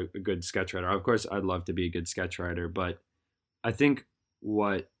be a good sketch writer. Of course, I'd love to be a good sketch writer, but I think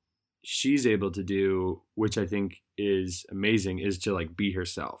what she's able to do, which I think is amazing, is to like be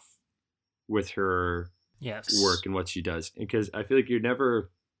herself with her work and what she does. Because I feel like you're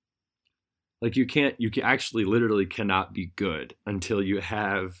never like you actually literally cannot be good until you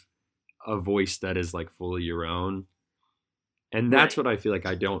have a voice that is like fully your own. And that's what I feel like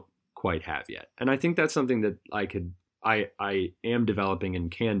I don't quite have yet. And I think that's something that I am developing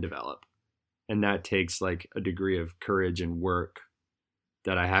and can develop. And that takes like a degree of courage and work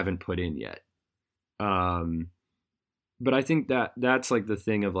that I haven't put in yet. But I think that's like the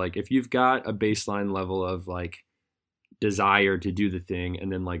thing of like, if you've got a baseline level of like desire to do the thing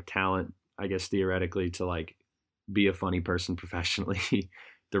and then like talent, I guess theoretically to like be a funny person professionally,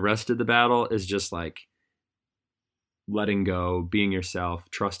 the rest of the battle is just like letting go, being yourself,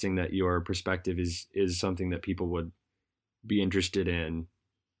 trusting that your perspective is something that people would be interested in.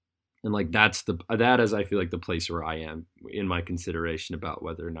 And like that is I feel like the place where I am in my consideration about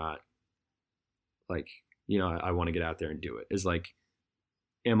whether or not like, you know, I want to get out there and do it, is like,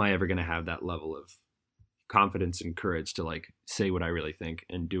 am I ever going to have that level of confidence and courage to like say what I really think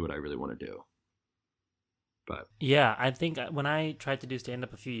and do what I really want to do? But yeah, I think when I tried to do stand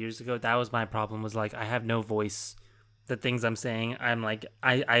up a few years ago, that was my problem, was like I have no voice. The things I'm saying, I'm like,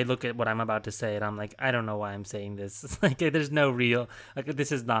 I look at what I'm about to say and I'm like, I don't know why I'm saying this. It's like, there's no real, like,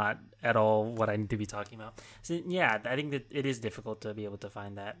 this is not at all what I need to be talking about. So yeah, I think that it is difficult to be able to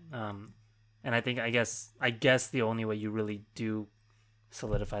find that. And I think, I guess the only way you really do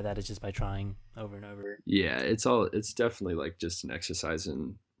solidify that is just by trying over and over. Yeah, it's definitely like just an exercise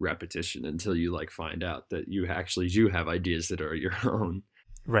in repetition until you like find out that you actually do have ideas that are your own.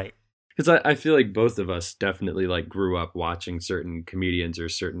 Right. Because I feel like both of us definitely like grew up watching certain comedians or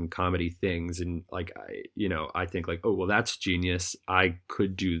certain comedy things, and like I think like, oh well, that's genius, I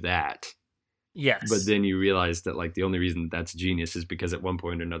could do that. Yes. But then you realize that like the only reason that's genius is because at one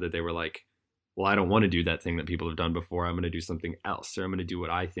point or another they were like, well, I don't want to do that thing that people have done before. I'm going to do something else, or I'm going to do what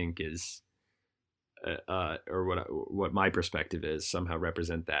I think is, or what my perspective is, somehow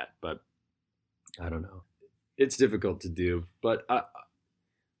represent that. But I don't know. It's difficult to do, but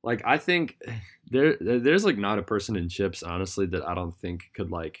I think there's like not a person in Chips, honestly, that I don't think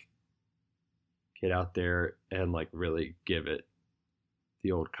could like get out there and like really give it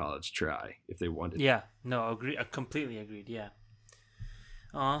the old college try if they wanted. Yeah, no, agree. Completely agreed. Yeah.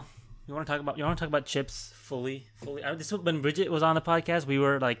 You want to talk about Chips fully? This was when Bridget was on the podcast. We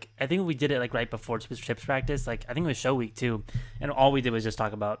were like, I think we did it like right before Chips practice. Like I think it was show week too, and all we did was just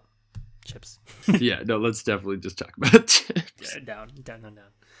talk about Chips. Yeah, no, let's definitely just talk about Chips. Down.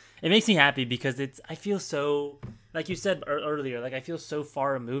 It makes me happy because I feel so, like you said earlier, like I feel so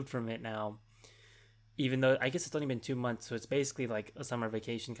far removed from it now, even though I guess it's only been 2 months, so it's basically like a summer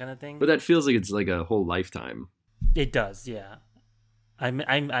vacation kind of thing. But that feels like it's like a whole lifetime. It does, yeah.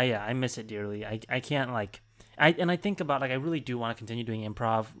 I miss it dearly. I can't like, I think about like I really do want to continue doing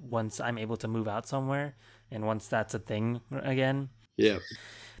improv once I'm able to move out somewhere and once that's a thing again. Yeah.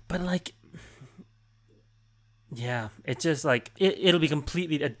 But like, yeah, it's just like it'll be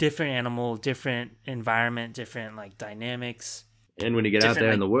completely a different animal, different environment, different like dynamics. And when you get out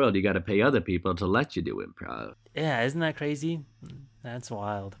there in the world, you got to pay other people to let you do improv. Yeah, isn't that crazy? That's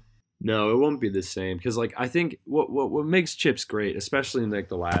wild. No, it won't be the same because like I think what makes Chips great, especially in like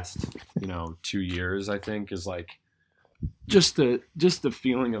the last 2 years, I think is like just the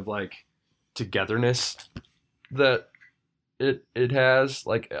feeling of like togetherness that it has.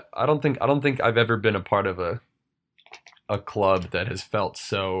 Like I don't think I've ever been a part of a club that has felt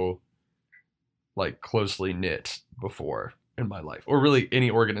so like closely knit before. in my life, or really any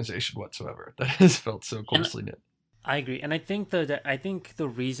organization whatsoever that has felt so closely knit. I agree, and I think the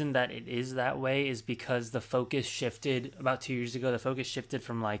reason that it is that way is because the focus shifted about 2 years ago. The focus shifted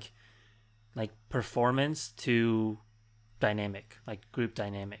from like performance to dynamic, like group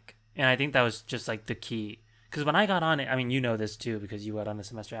dynamic, and I think that was just like the key. Because when I got on it, I mean, you know this too because you got on the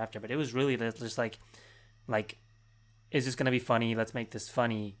semester after, but it was really just like, is this gonna be funny? Let's make this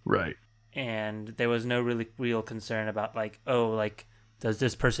funny, Right. And there was no really real concern about like, oh, like does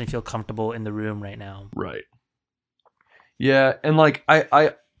this person feel comfortable in the room right now? Right. Yeah, and like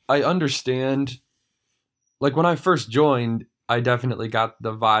I understand. Like when I first joined, I definitely got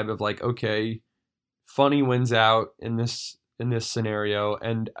the vibe of like, okay, funny wins out in this scenario.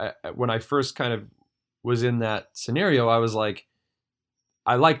 And when I first kind of was in that scenario, I was like,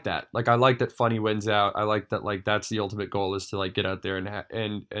 I like that. Like I like that funny wins out. I like that. Like that's the ultimate goal is to like get out there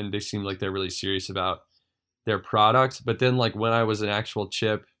and they seem like they're really serious about their product. But then like when I was an actual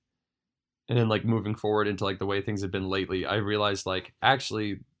chip. And then like moving forward into like the way things have been lately, I realized like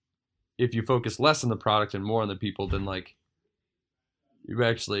actually if you focus less on the product and more on the people, then like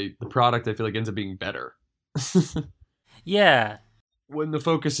the product I feel like ends up being better. Yeah. When the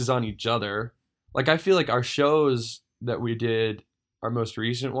focus is on each other, like I feel like our shows that we did, our most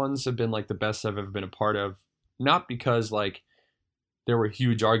recent ones have been like the best I've ever been a part of. Not because like there were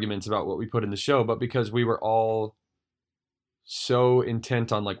huge arguments about what we put in the show, but because we were all so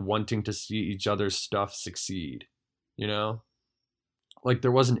intent on like wanting to see each other's stuff succeed, you know? Like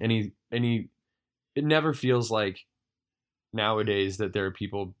there wasn't any it never feels like nowadays that there are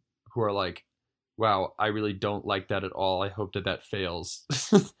people who are like, wow, I really don't like that at all. I hope that fails.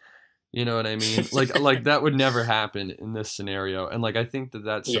 You know what I mean? Like that would never happen in this scenario. And like I think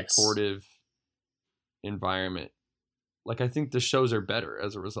that supportive environment, like I think the shows are better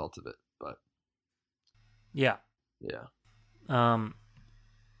as a result of it. But yeah.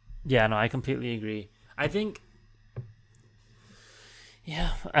 Yeah, no, I completely agree. I think,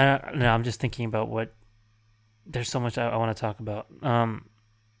 I'm just thinking about there's so much I want to talk about.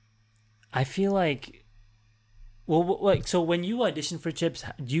 I feel like, so when you auditioned for Chips,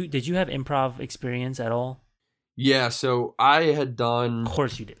 did you have improv experience at all? Yeah, so I had done.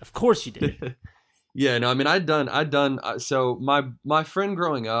 Of course you did. Yeah, no, I mean, I'd done. So my friend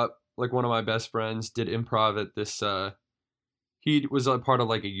growing up, like one of my best friends, did improv at this. He was a part of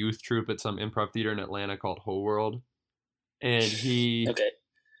like a youth troupe at some improv theater in Atlanta called Whole World, and he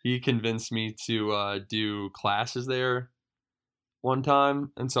convinced me to do classes there one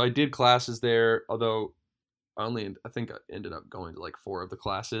time, and so I did classes there. Although I think I ended up going to like 4 of the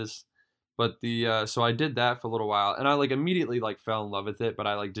classes, but so I did that for a little while, and I like immediately like fell in love with it, but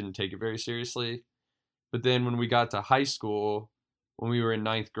I like didn't take it very seriously. But then when we got to high school, when we were in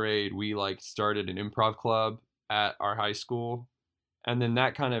 9th grade, we like started an improv club at our high school. And then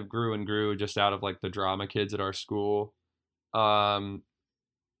that kind of grew and grew just out of like the drama kids at our school.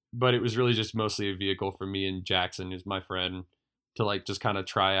 But it was really just mostly a vehicle for me and Jackson, who's my friend, to like just kind of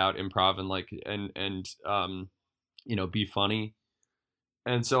try out improv and like, and you know, be funny.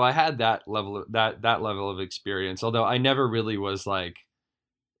 And so I had that level of experience, although I never really was like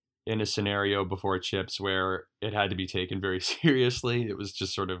in a scenario before Chips where it had to be taken very seriously. It was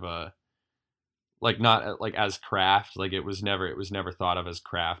just sort of like not like as craft, like it was never thought of as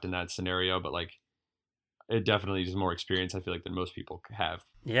craft in that scenario, but like it definitely is more experience I feel like than most people have.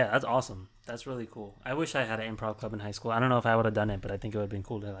 Yeah, that's awesome. That's really cool. I wish I had an improv club in high school. I don't know if I would have done it, but I think it would have been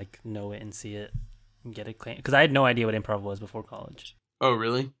cool to like know it and see it and get it clean. Because I had no idea what improv was before college. Oh,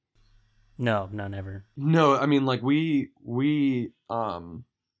 really? No, never. No, I mean like we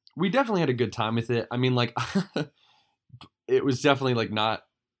definitely had a good time with it. I mean like it was definitely like not.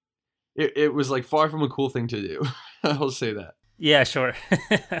 It was like far from a cool thing to do. I'll say that. Yeah, sure.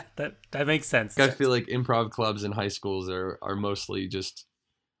 that makes sense. I feel like improv clubs in high schools are mostly just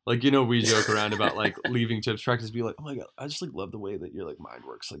like, you know, we joke around about like leaving Chips practice, be like, oh my god, I just like love the way that your like mind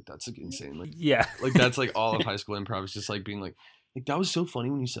works. Like that's like insane. Like yeah, like that's like all of high school improv is just like being like that was so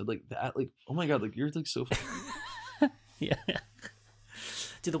funny when you said like that. Like oh my god, like you're like so funny. Yeah.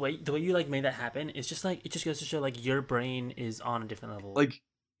 Dude, the way you like made that happen, it's just like it just goes to show like your brain is on a different level. Like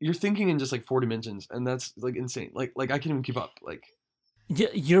you're thinking in just like 4 dimensions, and that's like insane. Like I can't even keep up. Like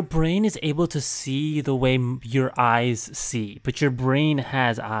your brain is able to see the way your eyes see, but your brain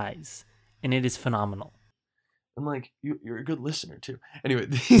has eyes, and it is phenomenal. I'm like you're a good listener too. Anyway,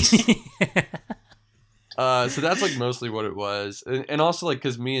 so that's like mostly what it was, and also like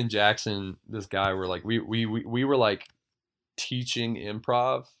because me and Jackson, this guy, were like we were like teaching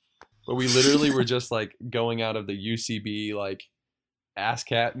improv, but we literally were just like going out of the UCB like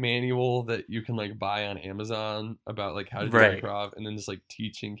ASCAT manual that you can like buy on Amazon about like how to do Right. improv, and then just like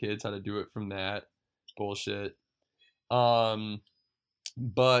teaching kids how to do it from that bullshit. Um,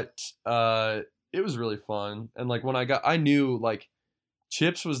 but it was really fun, and like when I knew like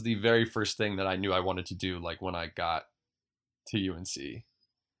Chips was the very first thing that I knew I wanted to do. Like when I got to UNC.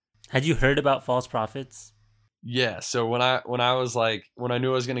 Had you heard about False Prophets? Yeah, so when I was like when I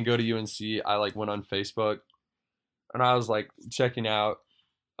knew I was gonna go to UNC, I like went on Facebook and I was like checking out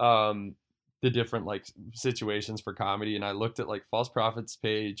the different like situations for comedy, and I looked at like False Prophets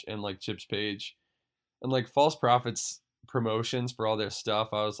page and like Chip's page, and like False Prophets promotions for all their stuff.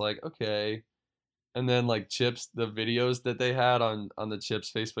 I was like, okay. And then like Chips, the videos that they had on the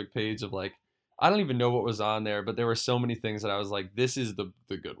Chips Facebook page of like, I don't even know what was on there, but there were so many things that I was like, this is the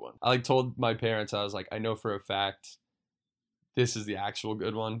good one. I like told my parents, I was like, I know for a fact this is the actual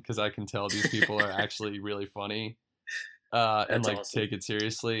good one because I can tell these people are actually really funny and like awesome. take it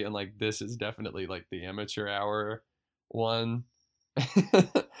seriously, and like this is definitely like the amateur hour one.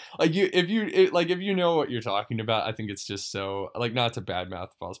 Like if you know what you're talking about, I think it's just so like, not to badmouth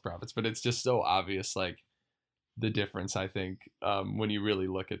False Prophets, but it's just so obvious like the difference, I think, when you really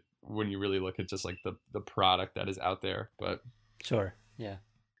look at just like the product that is out there. But Sure. Yeah.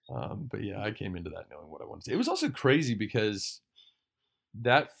 but yeah, I came into that knowing what I wanted to do. It was also crazy because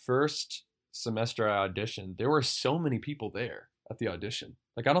that first semester I auditioned, there were so many people there at the audition.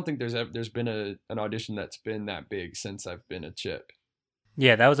 Like I don't think there's been an audition that's been that big since I've been a Chip.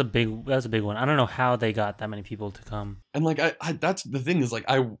 Yeah, that was a big one. I don't know how they got that many people to come. And like I that's the thing is like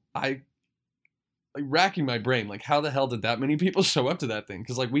I like racking my brain, like how the hell did that many people show up to that thing?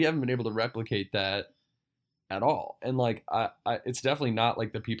 Because like we haven't been able to replicate that at all. And like I it's definitely not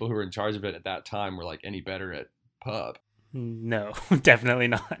like the people who were in charge of it at that time were like any better at pub. No, definitely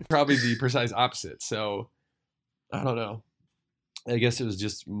not. Probably the precise opposite. So I don't know. I guess it was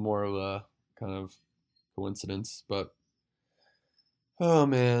just more of a kind of coincidence. But oh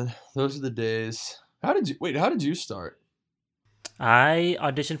man, those are the days. How did you start? I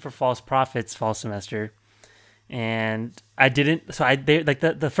auditioned for False Prophets fall semester, and I didn't. So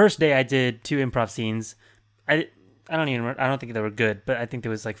the first day I did 2 improv scenes. I don't even. I don't think they were good, but I think it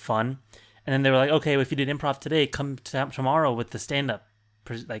was like fun. And then they were like, okay, well, if you did improv today, come tomorrow with the stand up,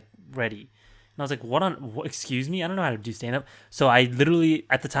 like ready. And I was like, what, excuse me? I don't know how to do stand up. So I literally,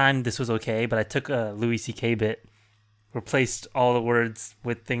 at the time, this was okay, but I took a Louis C.K. bit, replaced all the words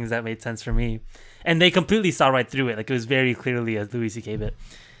with things that made sense for me, and they completely saw right through it. Like it was very clearly a Louis C.K. bit.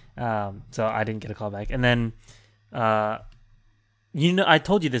 So I didn't get a call back. And then, I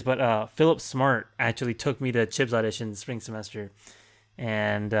told you this, but Philip Smart actually took me to Chip's audition spring semester,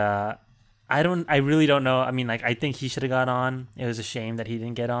 and I really don't know. I mean, like I think he should have got on. It was a shame that he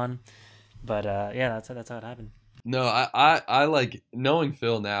didn't get on, but yeah, that's how it happened. No, I like knowing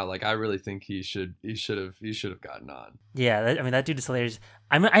Phil now. Like I really think he should have gotten on. Yeah, I mean that dude is hilarious.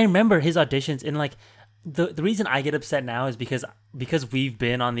 I remember his auditions, and like the reason I get upset now is because we've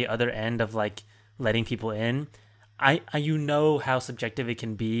been on the other end of like letting people in. I you know how subjective it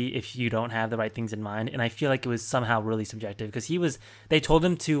can be if you don't have the right things in mind, and I feel like it was somehow really subjective because they told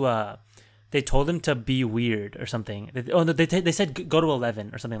him to be weird or something. They said go to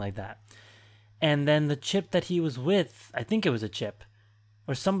 11 or something like that. And then the Chip that he was with, I think it was a Chip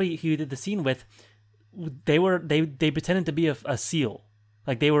or somebody he did the scene with, they pretended to be a seal.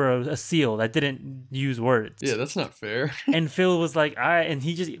 Like they were a seal that didn't use words. Yeah, that's not fair. And Phil was like, all right. And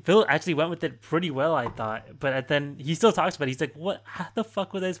Phil actually went with it pretty well, I thought. But then he still talks about it. He's like, what? How the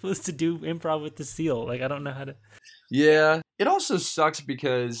fuck was I supposed to do improv with the seal? Like, I don't know how to. Yeah. It also sucks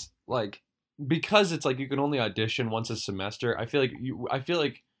because it's like you can only audition once a semester. I feel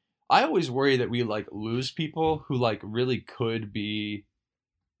like I always worry that we like lose people who like really could be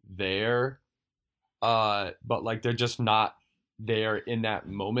there, but like they're just not there in that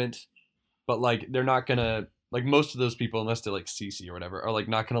moment. But like they're not gonna like most of those people, unless they're like CC or whatever, are like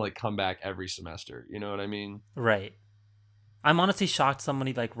not gonna like come back every semester. You know what I mean? Right. I'm honestly shocked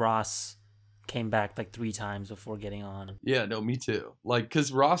somebody like Ross came back like 3 times before getting on. Yeah, no, me too. Like,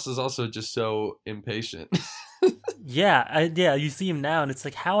 cause Ross is also just so impatient. Yeah, you see him now, and it's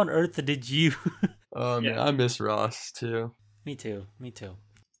like, how on earth did you? Man, I miss Ross too. Me too.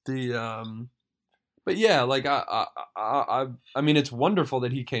 But yeah, like I mean, it's wonderful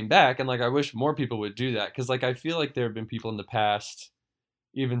that he came back, and like I wish more people would do that, because like I feel like there have been people in the past,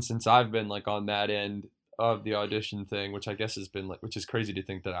 even since I've been like on that end of the audition thing, which I guess has been like, which is crazy to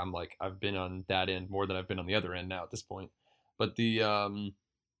think that I've been on that end more than I've been on the other end now at this point. But the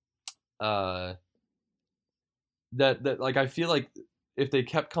that like I feel like if they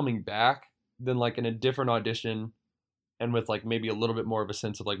kept coming back, then like in a different audition and with like maybe a little bit more of a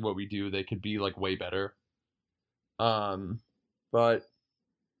sense of like what we do, they could be like way better. But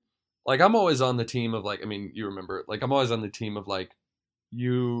like I'm always on the team of like, I mean, you remember, like I'm always on the team of like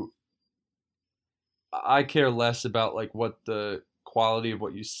I care less about like what the quality of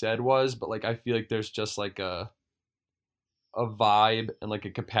what you said was, but like I feel like there's just like a vibe and like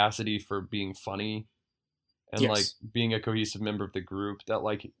a capacity for being funny and like being a cohesive member of the group that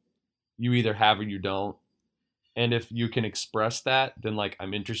like you either have or you don't. And if you can express that, then like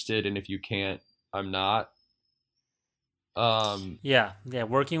I'm interested, and if you can't, I'm not.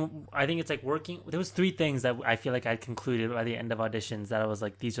 Working. I think it's like working. There was 3 things that I feel like I concluded by the end of auditions that I was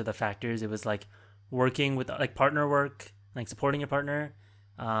like, these are the factors. It was like working with like partner work, like supporting your partner.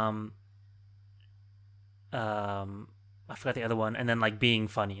 I forgot the other one, and then like being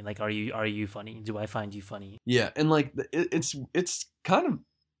funny. Like, are you funny? Do I find you funny? Yeah, and like it's kind of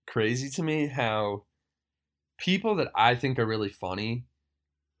crazy to me how people that I think are really funny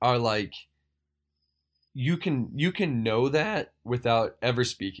are like you can know that without ever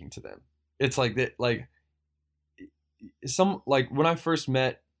speaking to them. It's like that, like some like when I first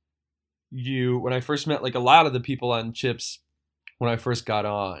met like a lot of the people on Chips when I first got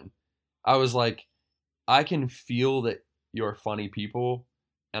on, I was like, I can feel that you're funny people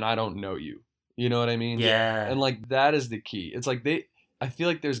and I don't know you. You know what I mean? Yeah. And like that is the key. It's like I feel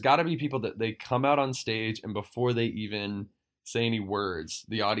like there's got to be people that they come out on stage and before they even say any words,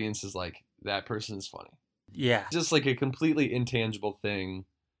 the audience is like, that person is funny. Yeah. Just like a completely intangible thing.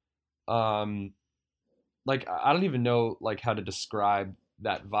 Like I don't even know like how to describe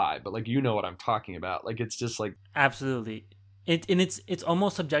that vibe, but like you know what I'm talking about. Like it's just like absolutely. It's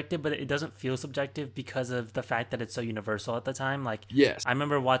almost subjective, but it doesn't feel subjective because of the fact that it's so universal at the time. Like, yes, I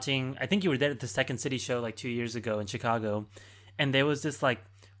remember watching. I think you were there at the Second City show like 2 years ago in Chicago, and there was this like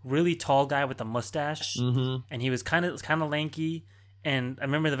really tall guy with a mustache, and he was kind of lanky. And I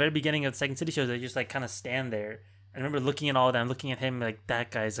remember the very beginning of the Second City shows, they just like kind of stand there. I remember looking at all of them, looking at him like,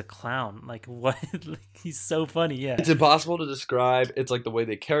 that guy's a clown. Like, what? Like, he's so funny. Yeah, it's impossible to describe. It's like the way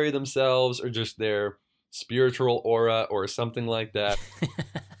they carry themselves, or just their spiritual aura, or something like that.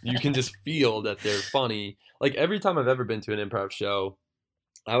 You can just feel that they're funny. Like every time I've ever been to an improv show,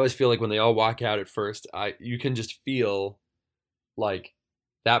 I always feel like when they all walk out at first, you can just feel like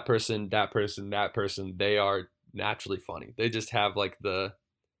that person, they are naturally funny. They just have like the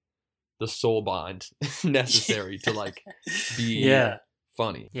soul bond necessary to like be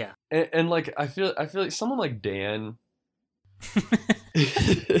funny. Yeah. And like I feel like someone like Dan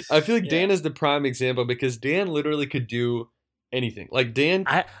I feel like Dan is the prime example, because Dan literally could do anything. Like Dan,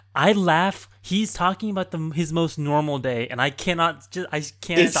 I laugh. He's talking about his most normal day, and I can't.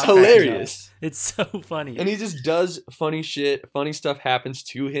 It's hilarious. It's so funny, and he just does funny shit. Funny stuff happens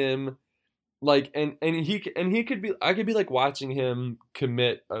to him. Like and he could be. I could be like watching him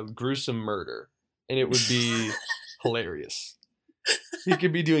commit a gruesome murder, and it would be hilarious. He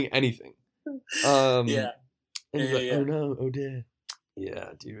could be doing anything. And he's like, oh no, oh Dan. Yeah,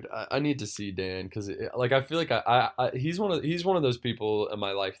 dude, I need to see Dan, because like I feel like he's one of those people in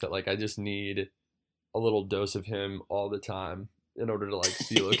my life that like I just need a little dose of him all the time in order to like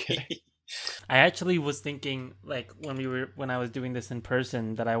feel okay. I actually was thinking like when I was doing this in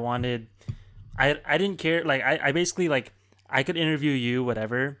person that I didn't care, like I basically like I could interview you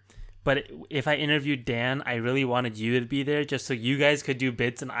whatever, but if I interviewed Dan, I really wanted you to be there just so you guys could do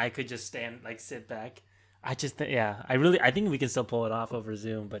bits and I could just sit back. I think we can still pull it off over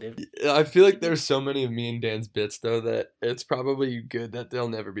Zoom, but I feel like there's so many of me and Dan's bits though that it's probably good that they'll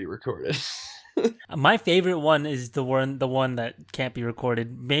never be recorded. My favorite one is the one that can't be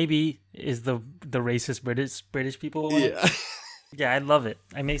recorded. Maybe is the racist British people one. Yeah. Yeah, I love it.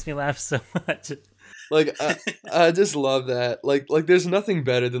 It makes me laugh so much. Like I just love that. Like there's nothing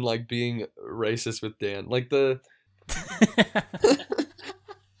better than like being racist with Dan. Like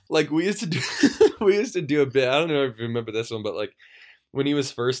like we used to do a bit. I don't know if you remember this one, but like when he was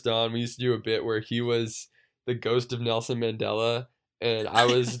first on, we used to do a bit where he was the ghost of Nelson Mandela and I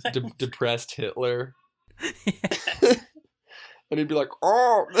was depressed Hitler. And he'd be like,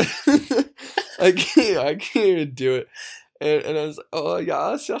 "Oh, I can't even do it." And I was like, "Oh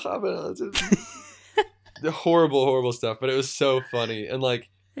yeah, the horrible stuff," but it was so funny. And like,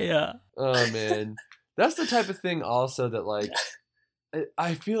 yeah, oh man, that's the type of thing also that like.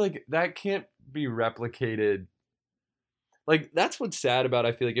 I feel like that can't be replicated. Like that's what's sad about.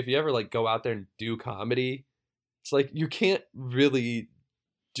 I feel like if you ever like go out there and do comedy, it's like you can't really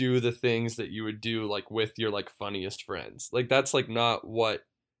do the things that you would do like with your like funniest friends. Like that's like not what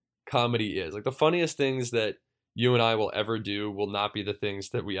comedy is. Like the funniest things that you and I will ever do will not be the things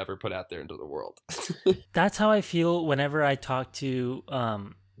that we ever put out there into the world. That's how I feel whenever I talk to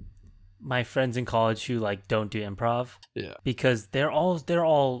my friends in college who like don't do improv. Yeah. Because they're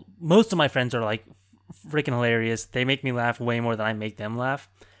all most of my friends are like freaking hilarious. They make me laugh way more than I make them laugh.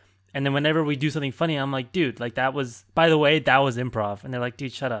 And then whenever we do something funny, I'm like, dude, like that was, by the way, that was improv. And they're like,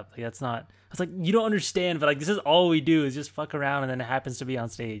 dude, shut up. Like that's not. I was like, you don't understand, but like this is all we do is just fuck around, and then it happens to be on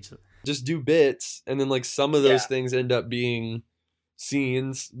stage. Just do bits, and then like some of those things end up being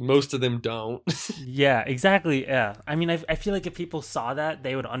scenes. Most of them don't. Yeah, exactly. Yeah. I mean, I feel like if people saw that,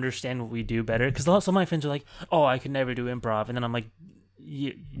 they would understand what we do better. Because some of my friends are like, oh, I could never do improv. And then I'm like,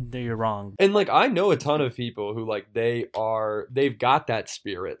 you're wrong. And like I know a ton of people who like they've got that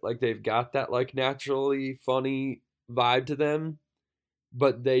spirit, like they've got that like naturally funny vibe to them,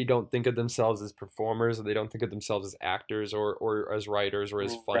 but they don't think of themselves as performers, or they don't think of themselves as actors or as writers or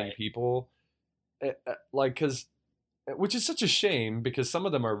as funny people. Like, because which is such a shame, because some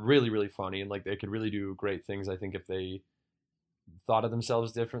of them are really, really funny and like they could really do great things, I think, if they thought of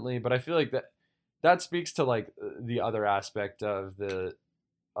themselves differently. But I feel like that speaks to like the other aspect of the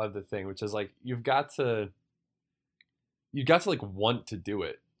thing, which is like you've got to like want to do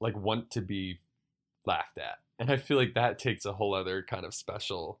it, like want to be laughed at. And I feel like that takes a whole other kind of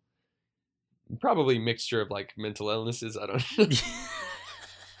special, probably mixture of like mental illnesses, I don't know.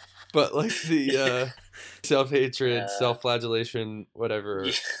 But like the self-hatred, self-flagellation, whatever,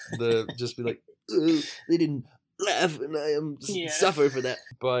 the just be like, they didn't laugh and I am suffer for that.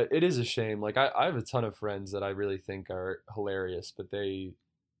 But it is a shame. Like I have a ton of friends that I really think are hilarious, but they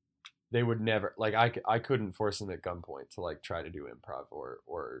would never, like I couldn't force them at gunpoint to like try to do improv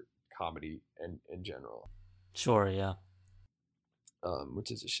or comedy in general. Sure, yeah.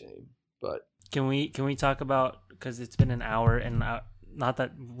 Which is a shame. But can we talk about, because it's been an hour, and not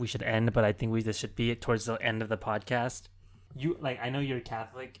that we should end, but I think this should be towards the end of the podcast. You like, I know you're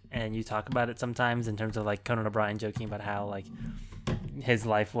Catholic and you talk about it sometimes in terms of like Conan O'Brien joking about how like his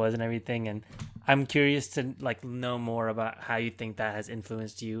life was and everything, and I'm curious to like know more about how you think that has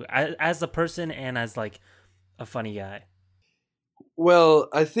influenced you as a person and as like a funny guy. Well,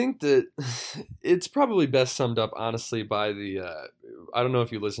 I think that it's probably best summed up, honestly, by the I don't know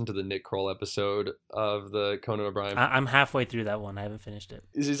if you listened to the Nick Kroll episode of the Conan O'Brien. I'm halfway through that one. I haven't finished it.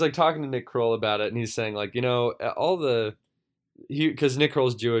 He's like talking to Nick Kroll about it, and he's saying like, because Nick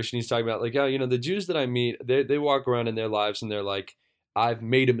Kroll's Jewish, and he's talking about like, the Jews that I meet, they walk around in their lives and they're like, I've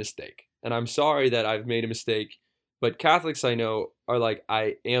made a mistake, and I'm sorry that I've made a mistake. But Catholics I know are like,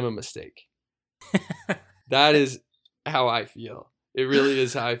 I am a mistake. That is how I feel. It really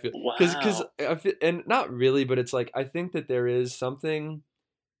is how I feel. Because and not really, but it's like, I think that there is something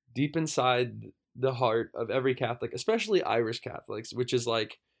deep inside the heart of every Catholic, especially Irish Catholics, which is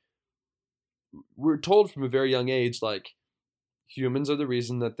like, we're told from a very young age, like, humans are the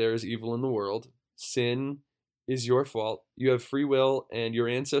reason that there is evil in the world. Sin is your fault. You have free will, and your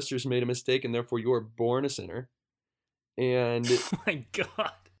ancestors made a mistake, and therefore you are born a sinner. And oh my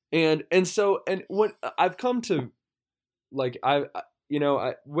God. And so what I've come to, like,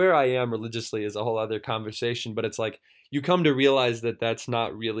 where I am religiously is a whole other conversation, but it's like you come to realize that that's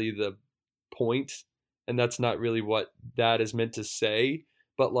not really the point, and that's not really what that is meant to say.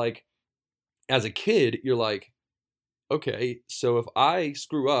 But like, as a kid, you're like, okay, so if I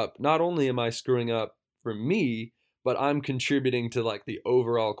screw up, not only am I screwing up for me, but I'm contributing to like the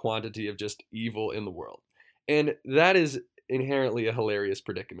overall quantity of just evil in the world. And that is inherently a hilarious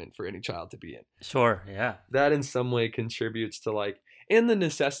predicament for any child to be in. Sure, yeah. That in some way contributes to like, and the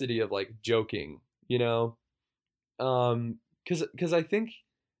necessity of like joking, because I think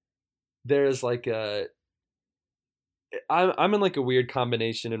there's like I'm in like a weird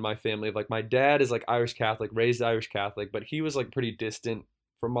combination in my family of like, my dad is like Irish Catholic, raised Irish Catholic, but he was like pretty distant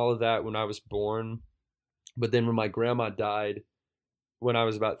from all of that when I was born. But then when my grandma died when I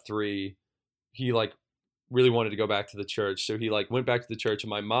was about 3, he like really wanted to go back to the church. So he like went back to the church, and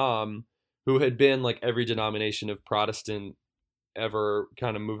my mom, who had been like every denomination of Protestant ever,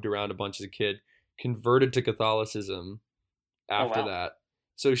 kind of moved around a bunch as a kid, converted to Catholicism after that.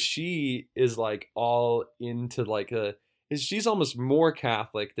 So she is like all into like she's almost more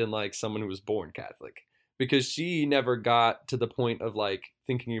Catholic than like someone who was born Catholic, because she never got to the point of like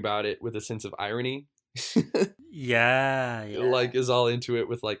thinking about it with a sense of irony. Yeah. Like is all into it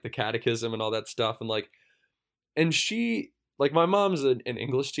with like the catechism and all that stuff, and like, and she, like, my mom's an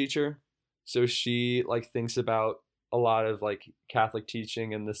English teacher, so she like thinks about a lot of like Catholic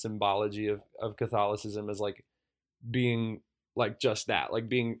teaching and the symbology of Catholicism as like being like just that, like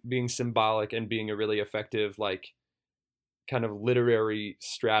being symbolic and being a really effective like kind of literary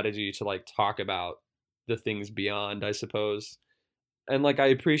strategy to like talk about the things beyond, I suppose. And like I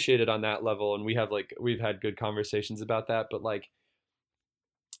appreciate it on that level, and we've had good conversations about that, but like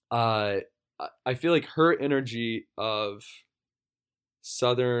I feel like her energy of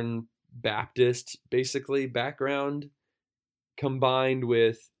Southern Baptist basically background combined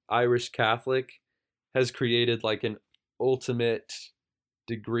with Irish Catholic has created like an ultimate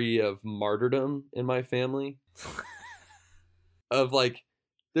degree of martyrdom in my family. Of like,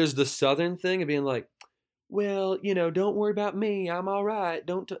 there's the Southern thing of being like, well, don't worry about me. I'm all right.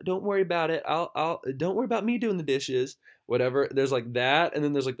 Don't worry about it. I'll don't worry about me doing the dishes. Whatever. There's like that, and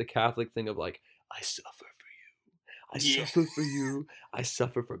then there's like the Catholic thing of like, I suffer for you. I suffer for you. I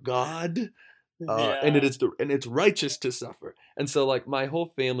suffer for God. And it's righteous to suffer. And so like my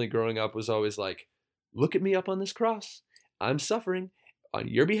whole family growing up was always like, look at me up on this cross. I'm suffering on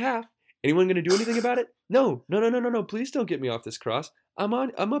your behalf. Anyone going to do anything about it? No. Please don't get me off this cross. I'm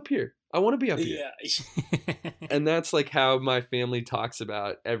up here. I want to be up here. Yeah. And that's like how my family talks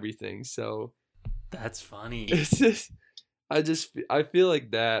about everything. So that's funny. It's just, I feel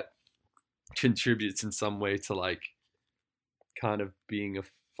like that contributes in some way to like kind of being a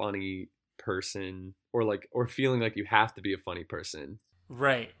funny person, or feeling like you have to be a funny person.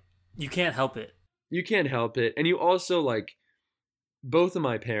 Right. You can't help it. And you also like, both of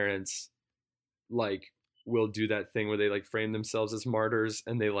my parents like will do that thing where they like frame themselves as martyrs,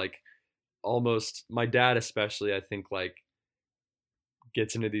 and they like almost, my dad especially, I think like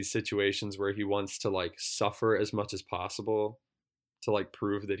gets into these situations where he wants to like suffer as much as possible to like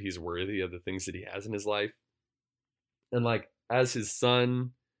prove that he's worthy of the things that he has in his life. And like as his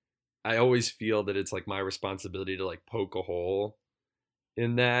son, I always feel that it's like my responsibility to like poke a hole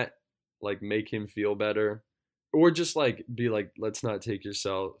in that, like make him feel better, or just like be like, let's not take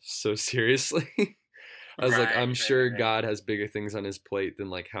yourself so seriously. I was like, I'm sure God has bigger things on his plate than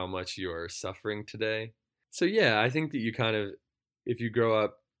like how much you're suffering today. So yeah, I think that you kind of, if you grow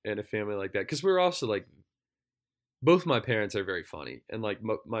up in a family like that, because we're also like, both my parents are very funny, and like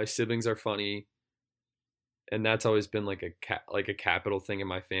my siblings are funny, and that's always been like a capital thing in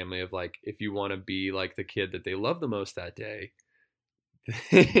my family of like, if you want to be like the kid that they love the most that day,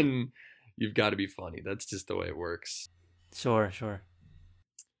 then you've got to be funny. That's just the way it works. Sure.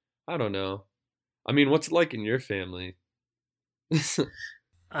 I don't know. I mean, what's it like in your family?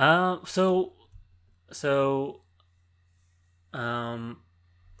 I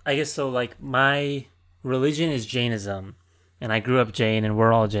guess so. Like my religion is Jainism, and I grew up Jain, and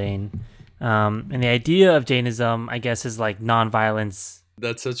we're all Jain. And the idea of Jainism, I guess, is like nonviolence.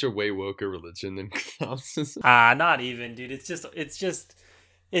 That's such a way woker religion than Catholicism. Not even, dude. It's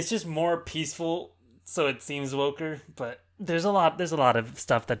just more peaceful, so it seems woker. But there's a lot of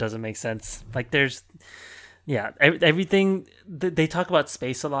stuff that doesn't make sense. Like everything. They talk about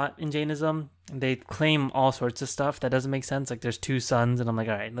space a lot in Jainism. And they claim all sorts of stuff that doesn't make sense. Like there's two suns, and I'm like,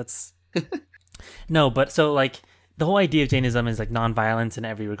 all right, let's. No, but so like the whole idea of Jainism is like nonviolence in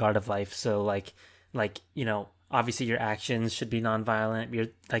every regard of life. So like obviously your actions should be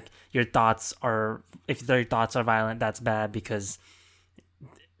nonviolent. Your thoughts are, if their thoughts are violent, that's bad, because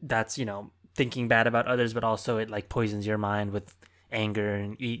that's thinking bad about others, but also it like poisons your mind with anger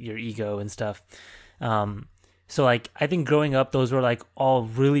and your ego and stuff. So like I think growing up, those were like all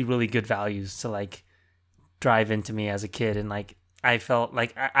really, really good values to like drive into me as a kid. And like I felt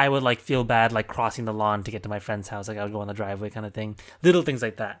like I would like feel bad like crossing the lawn to get to my friend's house. Like I would go on the driveway kind of thing, little things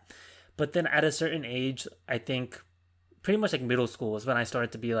like that. But then at a certain age, I think pretty much like middle school is when I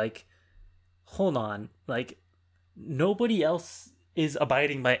started to be like, hold on, like nobody else is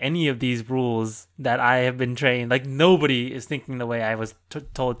abiding by any of these rules that I have been trained. Like nobody is thinking the way I was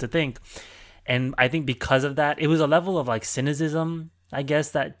told to think. And I think because of that, it was a level of like cynicism, I guess,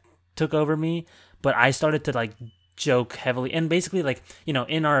 that took over me. But I started to like joke heavily. And basically like,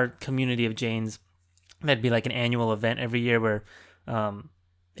 in our community of Jains, there'd be like an annual event every year where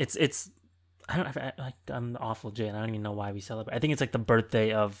it's I'm awful Jain. I don't even know why we celebrate. I think it's like the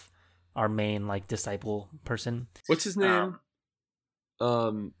birthday of our main like disciple person. What's his name?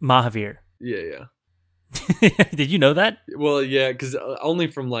 Mahavir. Yeah. Did you know that? Well, yeah, because only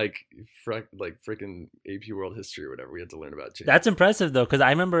from like freaking AP World History or whatever we had to learn about James. That's impressive though, because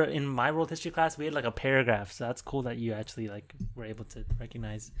I remember in my World History class we had like a paragraph, so that's cool that you actually like were able to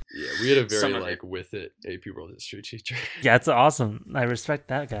recognize. Yeah, we had a very like with it AP World History teacher. Yeah, it's awesome. I respect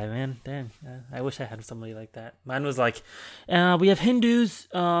that guy, man. Damn, I wish I had somebody like that. Mine was like, we have Hindus.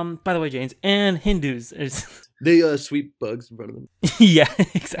 By the way, James, and Hindus. They sweep bugs in front of them. Yeah,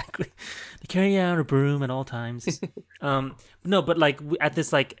 exactly. They carry out a broom at all times. No, but like at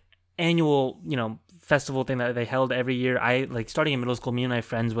this like annual, festival thing that they held every year, I like starting in middle school, me and my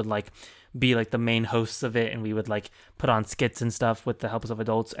friends would like be like the main hosts of it, and we would like put on skits and stuff with the help of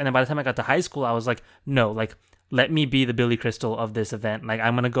adults. And then by the time I got to high school, I was like, no, like let me be the Billy Crystal of this event. Like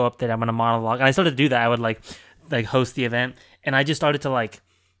I'm gonna go up there, I'm gonna monologue, and I started to do that. I would like host the event, and I just started to like.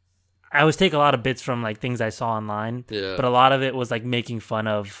 I always take a lot of bits from like things I saw online, but a lot of it was like making fun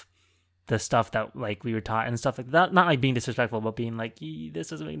of the stuff that like we were taught and stuff like that. Not like being disrespectful, but being like, this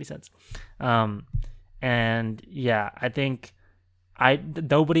doesn't make any sense. And yeah, I think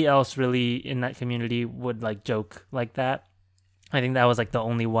nobody else really in that community would like joke like that. I think that was like the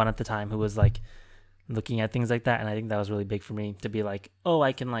only one at the time who was like looking at things like that, and I think that was really big for me to be like, oh,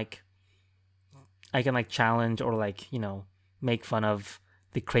 I can challenge or like, you know, make fun of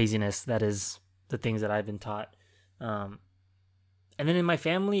the craziness that is the things that I've been taught. And then in my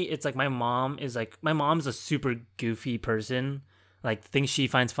family, it's like my mom's a super goofy person. Like the things she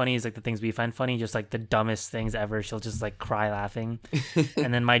finds funny is like the things we find funny, just like the dumbest things ever. She'll just like cry laughing.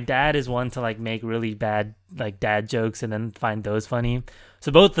 And then my dad is one to like make really bad like dad jokes and then find those funny.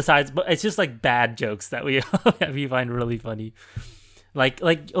 So both the sides, but it's just like bad jokes that we find really funny. Like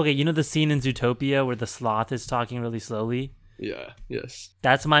okay, you know the scene in Zootopia where the sloth is talking really slowly? Yeah, yes.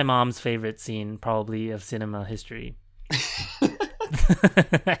 That's my mom's favorite scene probably of cinema history.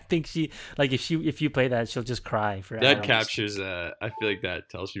 I think she like if you play that, she'll just cry for that hours. Captures I feel like that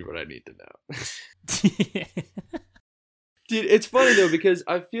tells me what I need to know. Dude, it's funny though, because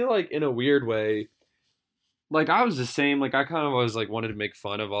I feel like in a weird way, like I was the same. Like I kind of was like wanted to make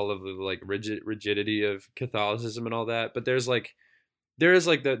fun of all of the like rigidity of Catholicism and all that, but there is like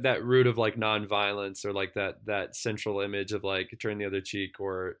that root of like nonviolence, or like that central image of like turn the other cheek,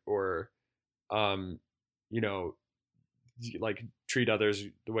 or you know, like treat others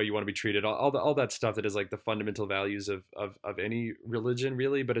the way you want to be treated, all that stuff that is like the fundamental values of any religion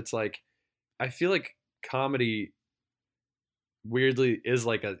really. But it's like I feel like comedy weirdly is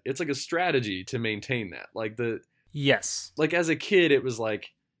like it's like a strategy to maintain that. Like yes, like as a kid it was like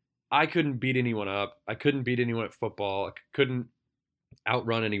I couldn't beat anyone up, I couldn't beat anyone at football, I couldn't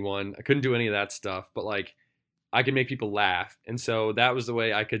outrun anyone, I couldn't do any of that stuff, but like I could make people laugh. And so that was the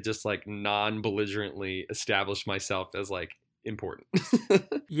way I could just like non-belligerently establish myself as like important.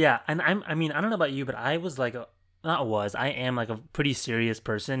 Yeah, and I mean, I don't know about you, but I was like I am like a pretty serious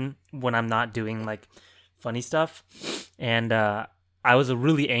person when I'm not doing like funny stuff. And I was a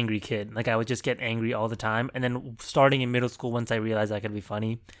really angry kid. Like I would just get angry all the time. And then starting in middle school, once I realized I could be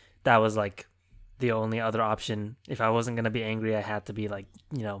funny, that was like the only other option. If I wasn't going to be angry, I had to be like,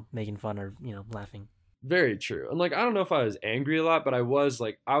 you know, making fun or, you know, laughing. Very true. And like I don't know if I was angry a lot, but I was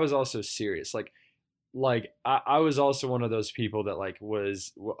also serious. Like I was also one of those people that like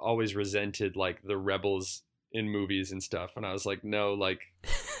was always resented like the rebels in movies and stuff. And I was like, no, like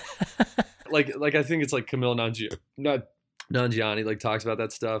like I think it's like Camille Nanjiani like talks about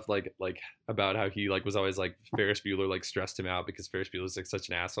that stuff, like about how he like was always like Ferris Bueller like stressed him out because Ferris Bueller was like such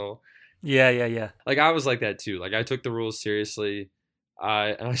an asshole. Yeah. Like I was like that too. Like I took the rules seriously.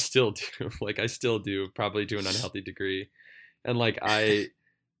 I still do. Like I still do, probably to an unhealthy degree. And like I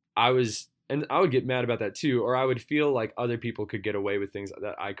would get mad about that too, or I would feel like other people could get away with things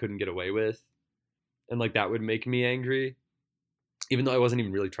that I couldn't get away with. And like that would make me angry, even though I wasn't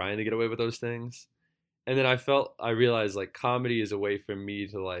even really trying to get away with those things. And then I realized like comedy is a way for me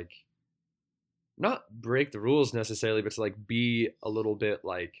to like not break the rules necessarily, but to like be a little bit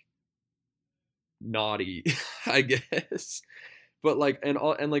like naughty, I guess. But like and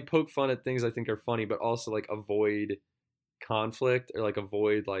like poke fun at things I think are funny, but also like avoid conflict, or like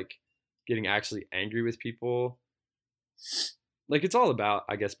avoid like getting actually angry with people. Like it's all about,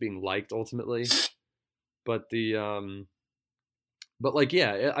 I guess, being liked ultimately. But but like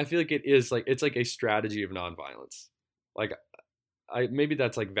yeah, I feel like it's like a strategy of nonviolence. Like maybe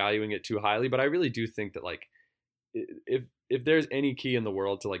that's like valuing it too highly, but I really do think that like if there's any key in the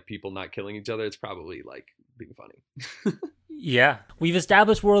world to like people not killing each other, it's probably like being funny. Yeah, we've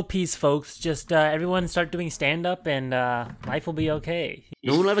established world peace, folks. Just everyone start doing stand up, and life will be okay.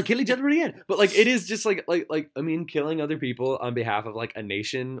 No one will ever kill each other again. But like it is just like I mean, killing other people on behalf of like a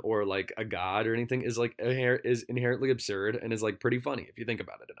nation or like a god or anything is like is inherently absurd and is like pretty funny if you think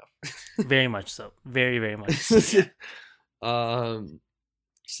about it enough. Very much so. Very, very much so.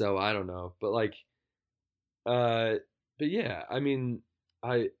 So I don't know, but like but yeah, I mean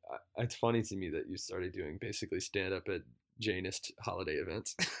it's funny to me that you started doing basically stand up at Jainist holiday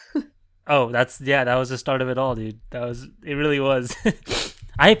events. Oh, that was the start of it all, dude. It really was.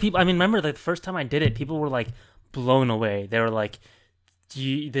 I had people, I mean, remember the first time I did it, people were like blown away. They were like,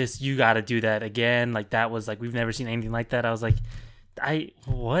 you gotta do that again. Like that was like, we've never seen anything like that. I was like,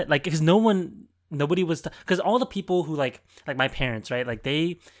 what? Like, cause nobody was, cause all the people who like my parents, right? Like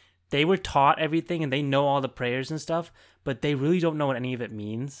they they were taught everything and they know all the prayers and stuff, but they really don't know what any of it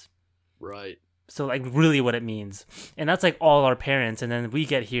means. Right. So like really what it means. And that's like all our parents. And then we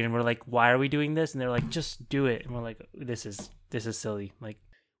get here and we're like, why are we doing this? And they're like, just do it. And we're like, this is silly. Like,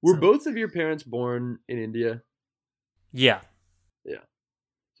 Were so- both of your parents born in India? Yeah. Yeah.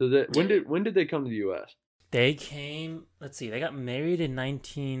 So when did they come to the U.S.? They came, let's see, they got married in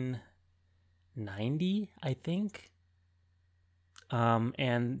 1990, I think.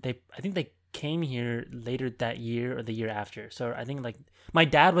 And I think they came here later that year or the year after. So I think like my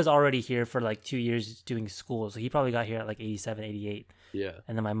dad was already here for like 2 years doing school. So he probably got here at like 87, 88. Yeah.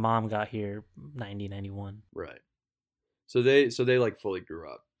 And then my mom got here 90, 91. Right. So they like fully grew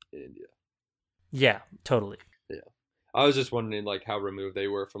up in India. Yeah, totally. Yeah. I was just wondering like how removed they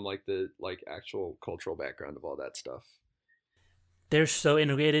were from like the like actual cultural background of all that stuff. They're so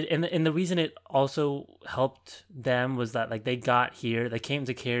integrated, and the reason it also helped them was that like they got here, they came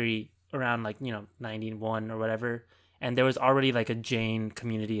to Cary around like 91 or whatever, and there was already like a Jain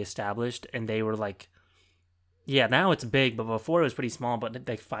community established, and they were like, yeah, now it's big, but before it was pretty small. But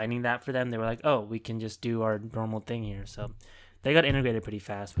like finding that for them, they were like, oh, we can just do our normal thing here. So they got integrated pretty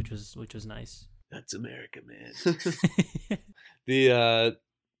fast, which was nice. That's America, man. Yeah,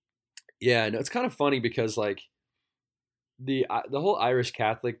 no, it's kind of funny because like the whole Irish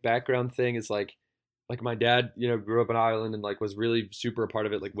Catholic background thing is like my dad, grew up in Ireland and like was really super a part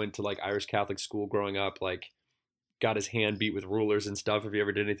of it. Like went to like Irish Catholic school growing up, like got his hand beat with rulers and stuff if he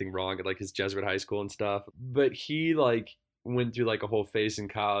ever did anything wrong at like his Jesuit high school and stuff. But he like went through like a whole phase in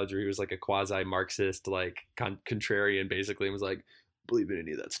college where he was like a quasi Marxist, like contrarian basically, and was like, believe in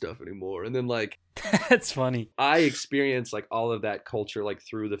any of that stuff anymore. And then like That's funny. I experienced like all of that culture like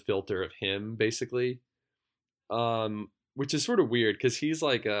through the filter of him basically, which is sort of weird because he's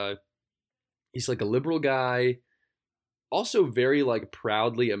like a liberal guy, also very like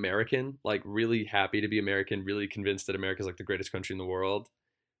proudly American, like really happy to be American, really convinced that America is like the greatest country in the world,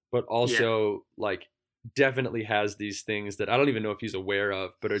 but also like definitely has these things that I don't even know if he's aware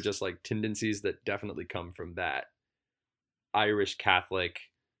of, but are just like tendencies that definitely come from that Irish Catholic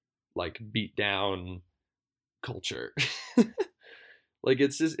like beat down culture. Like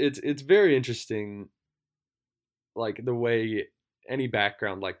it's just it's very interesting, like the way any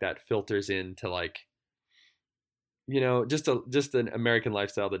background like that filters into like just an American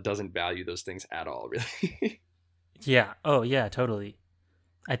lifestyle that doesn't value those things at all, really. Yeah. Oh yeah, totally.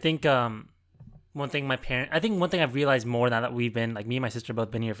 I think one thing I've realized more now that we've been like me and my sister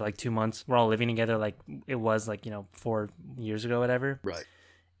both been here for like 2 months. We're all living together like it was like 4 years ago, whatever. Right.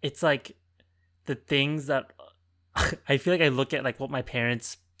 It's like the things that I feel like I look at like what my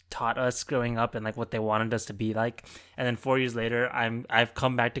parents taught us growing up and like what they wanted us to be like, and then 4 years later I've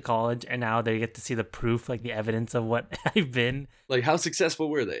come back to college and now they get to see the proof, like the evidence of what I've been. Like how successful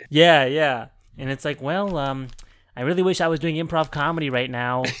were they? Yeah. And it's like, well, I really wish I was doing improv comedy right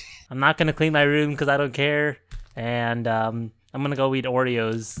now. I'm not gonna clean my room because I don't care, and I'm gonna go eat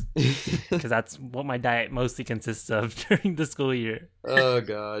Oreos because that's what my diet mostly consists of during the school year. Oh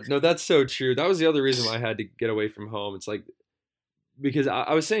God, no, that's so true. That was the other reason why I had to get away from home. It's like because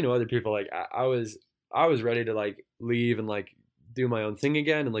I was saying to other people like I was ready to like leave and like do my own thing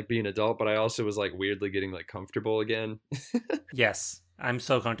again and like be an adult, but I also was like weirdly getting like comfortable again. Yes, I'm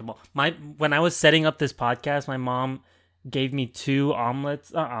so comfortable. When I was setting up this podcast, my mom gave me 2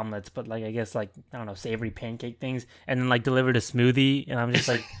 not omelets, but like I guess like I don't know, savory pancake things, and then like delivered a smoothie, and I'm just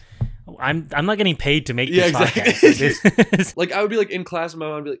like, I'm not getting paid to make this podcast. Like I would be like in class, my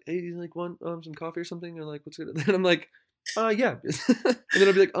mom would be like, "Hey, you like want some coffee or something?" Or like, "What's good?" And I'm like, yeah. And then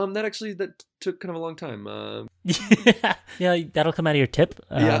I'd be like, that took kind of a long time. Yeah, that'll come out of your tip.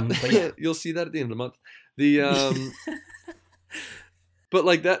 But yeah. You'll see that at the end of the month. But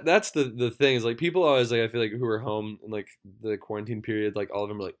like that's the thing is like people always like I feel like who are home in like the quarantine period, like all of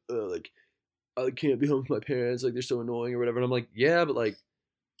them are like, oh, like I can't be home with my parents, like they're so annoying or whatever. And I'm like, yeah, but like,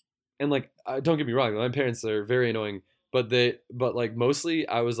 and like don't get me wrong, my parents are very annoying, but like mostly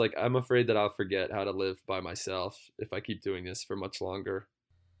I was like, I'm afraid that I'll forget how to live by myself if I keep doing this for much longer.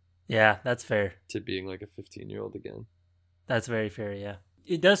 Yeah, that's fair. To being like a 15-year-old again. That's very fair. Yeah,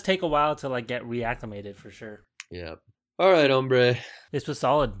 it does take a while to like get reacclimated for sure. Yeah. All right, hombre. This was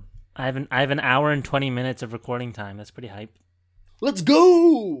solid. I have an hour and 20 minutes of recording time. That's pretty hype. Let's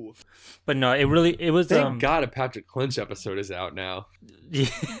go. But no, it was. Thank God a Patrick Clinch episode is out now. Yeah.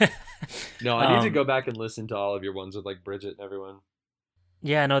 No, I need to go back and listen to all of your ones with like Bridget and everyone.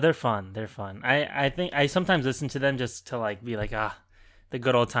 Yeah, no, they're fun. They're fun. I think I sometimes listen to them just to like be like, the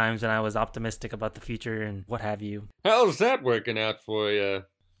good old times when I was optimistic about the future and what have you. How's that working out for you?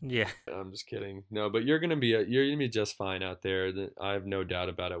 Yeah. I'm just kidding. No, but you're gonna be just fine out there. I have no doubt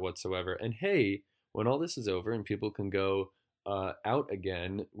about it whatsoever. And hey, when all this is over and people can go out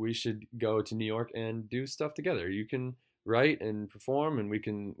again, we should go to New York and do stuff together. You can write and perform, and we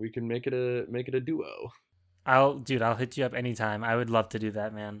can make it a duo I'll hit you up anytime. I would love to do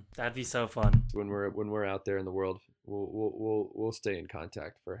that, man. That'd be so fun. when we're out there in the world. We'll stay in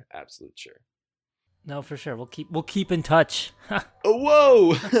contact for absolute sure. No, for sure. We'll keep in touch. Oh,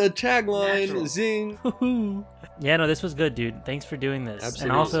 whoa! Tagline, Natural. zing. Yeah, no, this was good, dude. Thanks for doing this. Absolutely.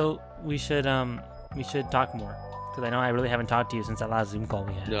 And also, we should talk more, because I know I really haven't talked to you since that last Zoom call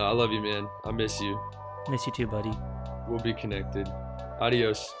we had. No, I love you, man. I miss you. Miss you too, buddy. We'll be connected.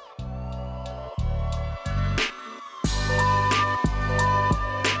 Adios.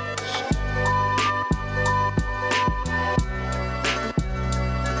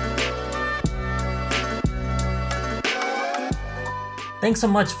 Thanks so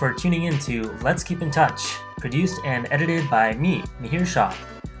much for tuning in to Let's Keep in Touch, produced and edited by me, Mihir Shah.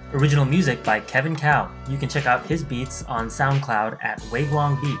 Original music by Kevin Cow. You can check out his beats on SoundCloud at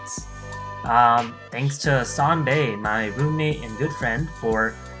Wagelong Beats. Thanks to San Bei, my roommate and good friend,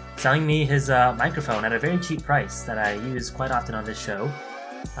 for selling me his microphone at a very cheap price that I use quite often on this show.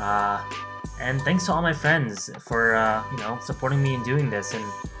 And thanks to all my friends for supporting me in doing this and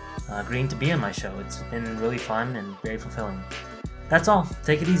agreeing to be on my show. It's been really fun and very fulfilling. That's all.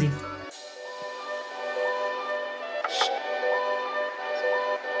 Take it easy.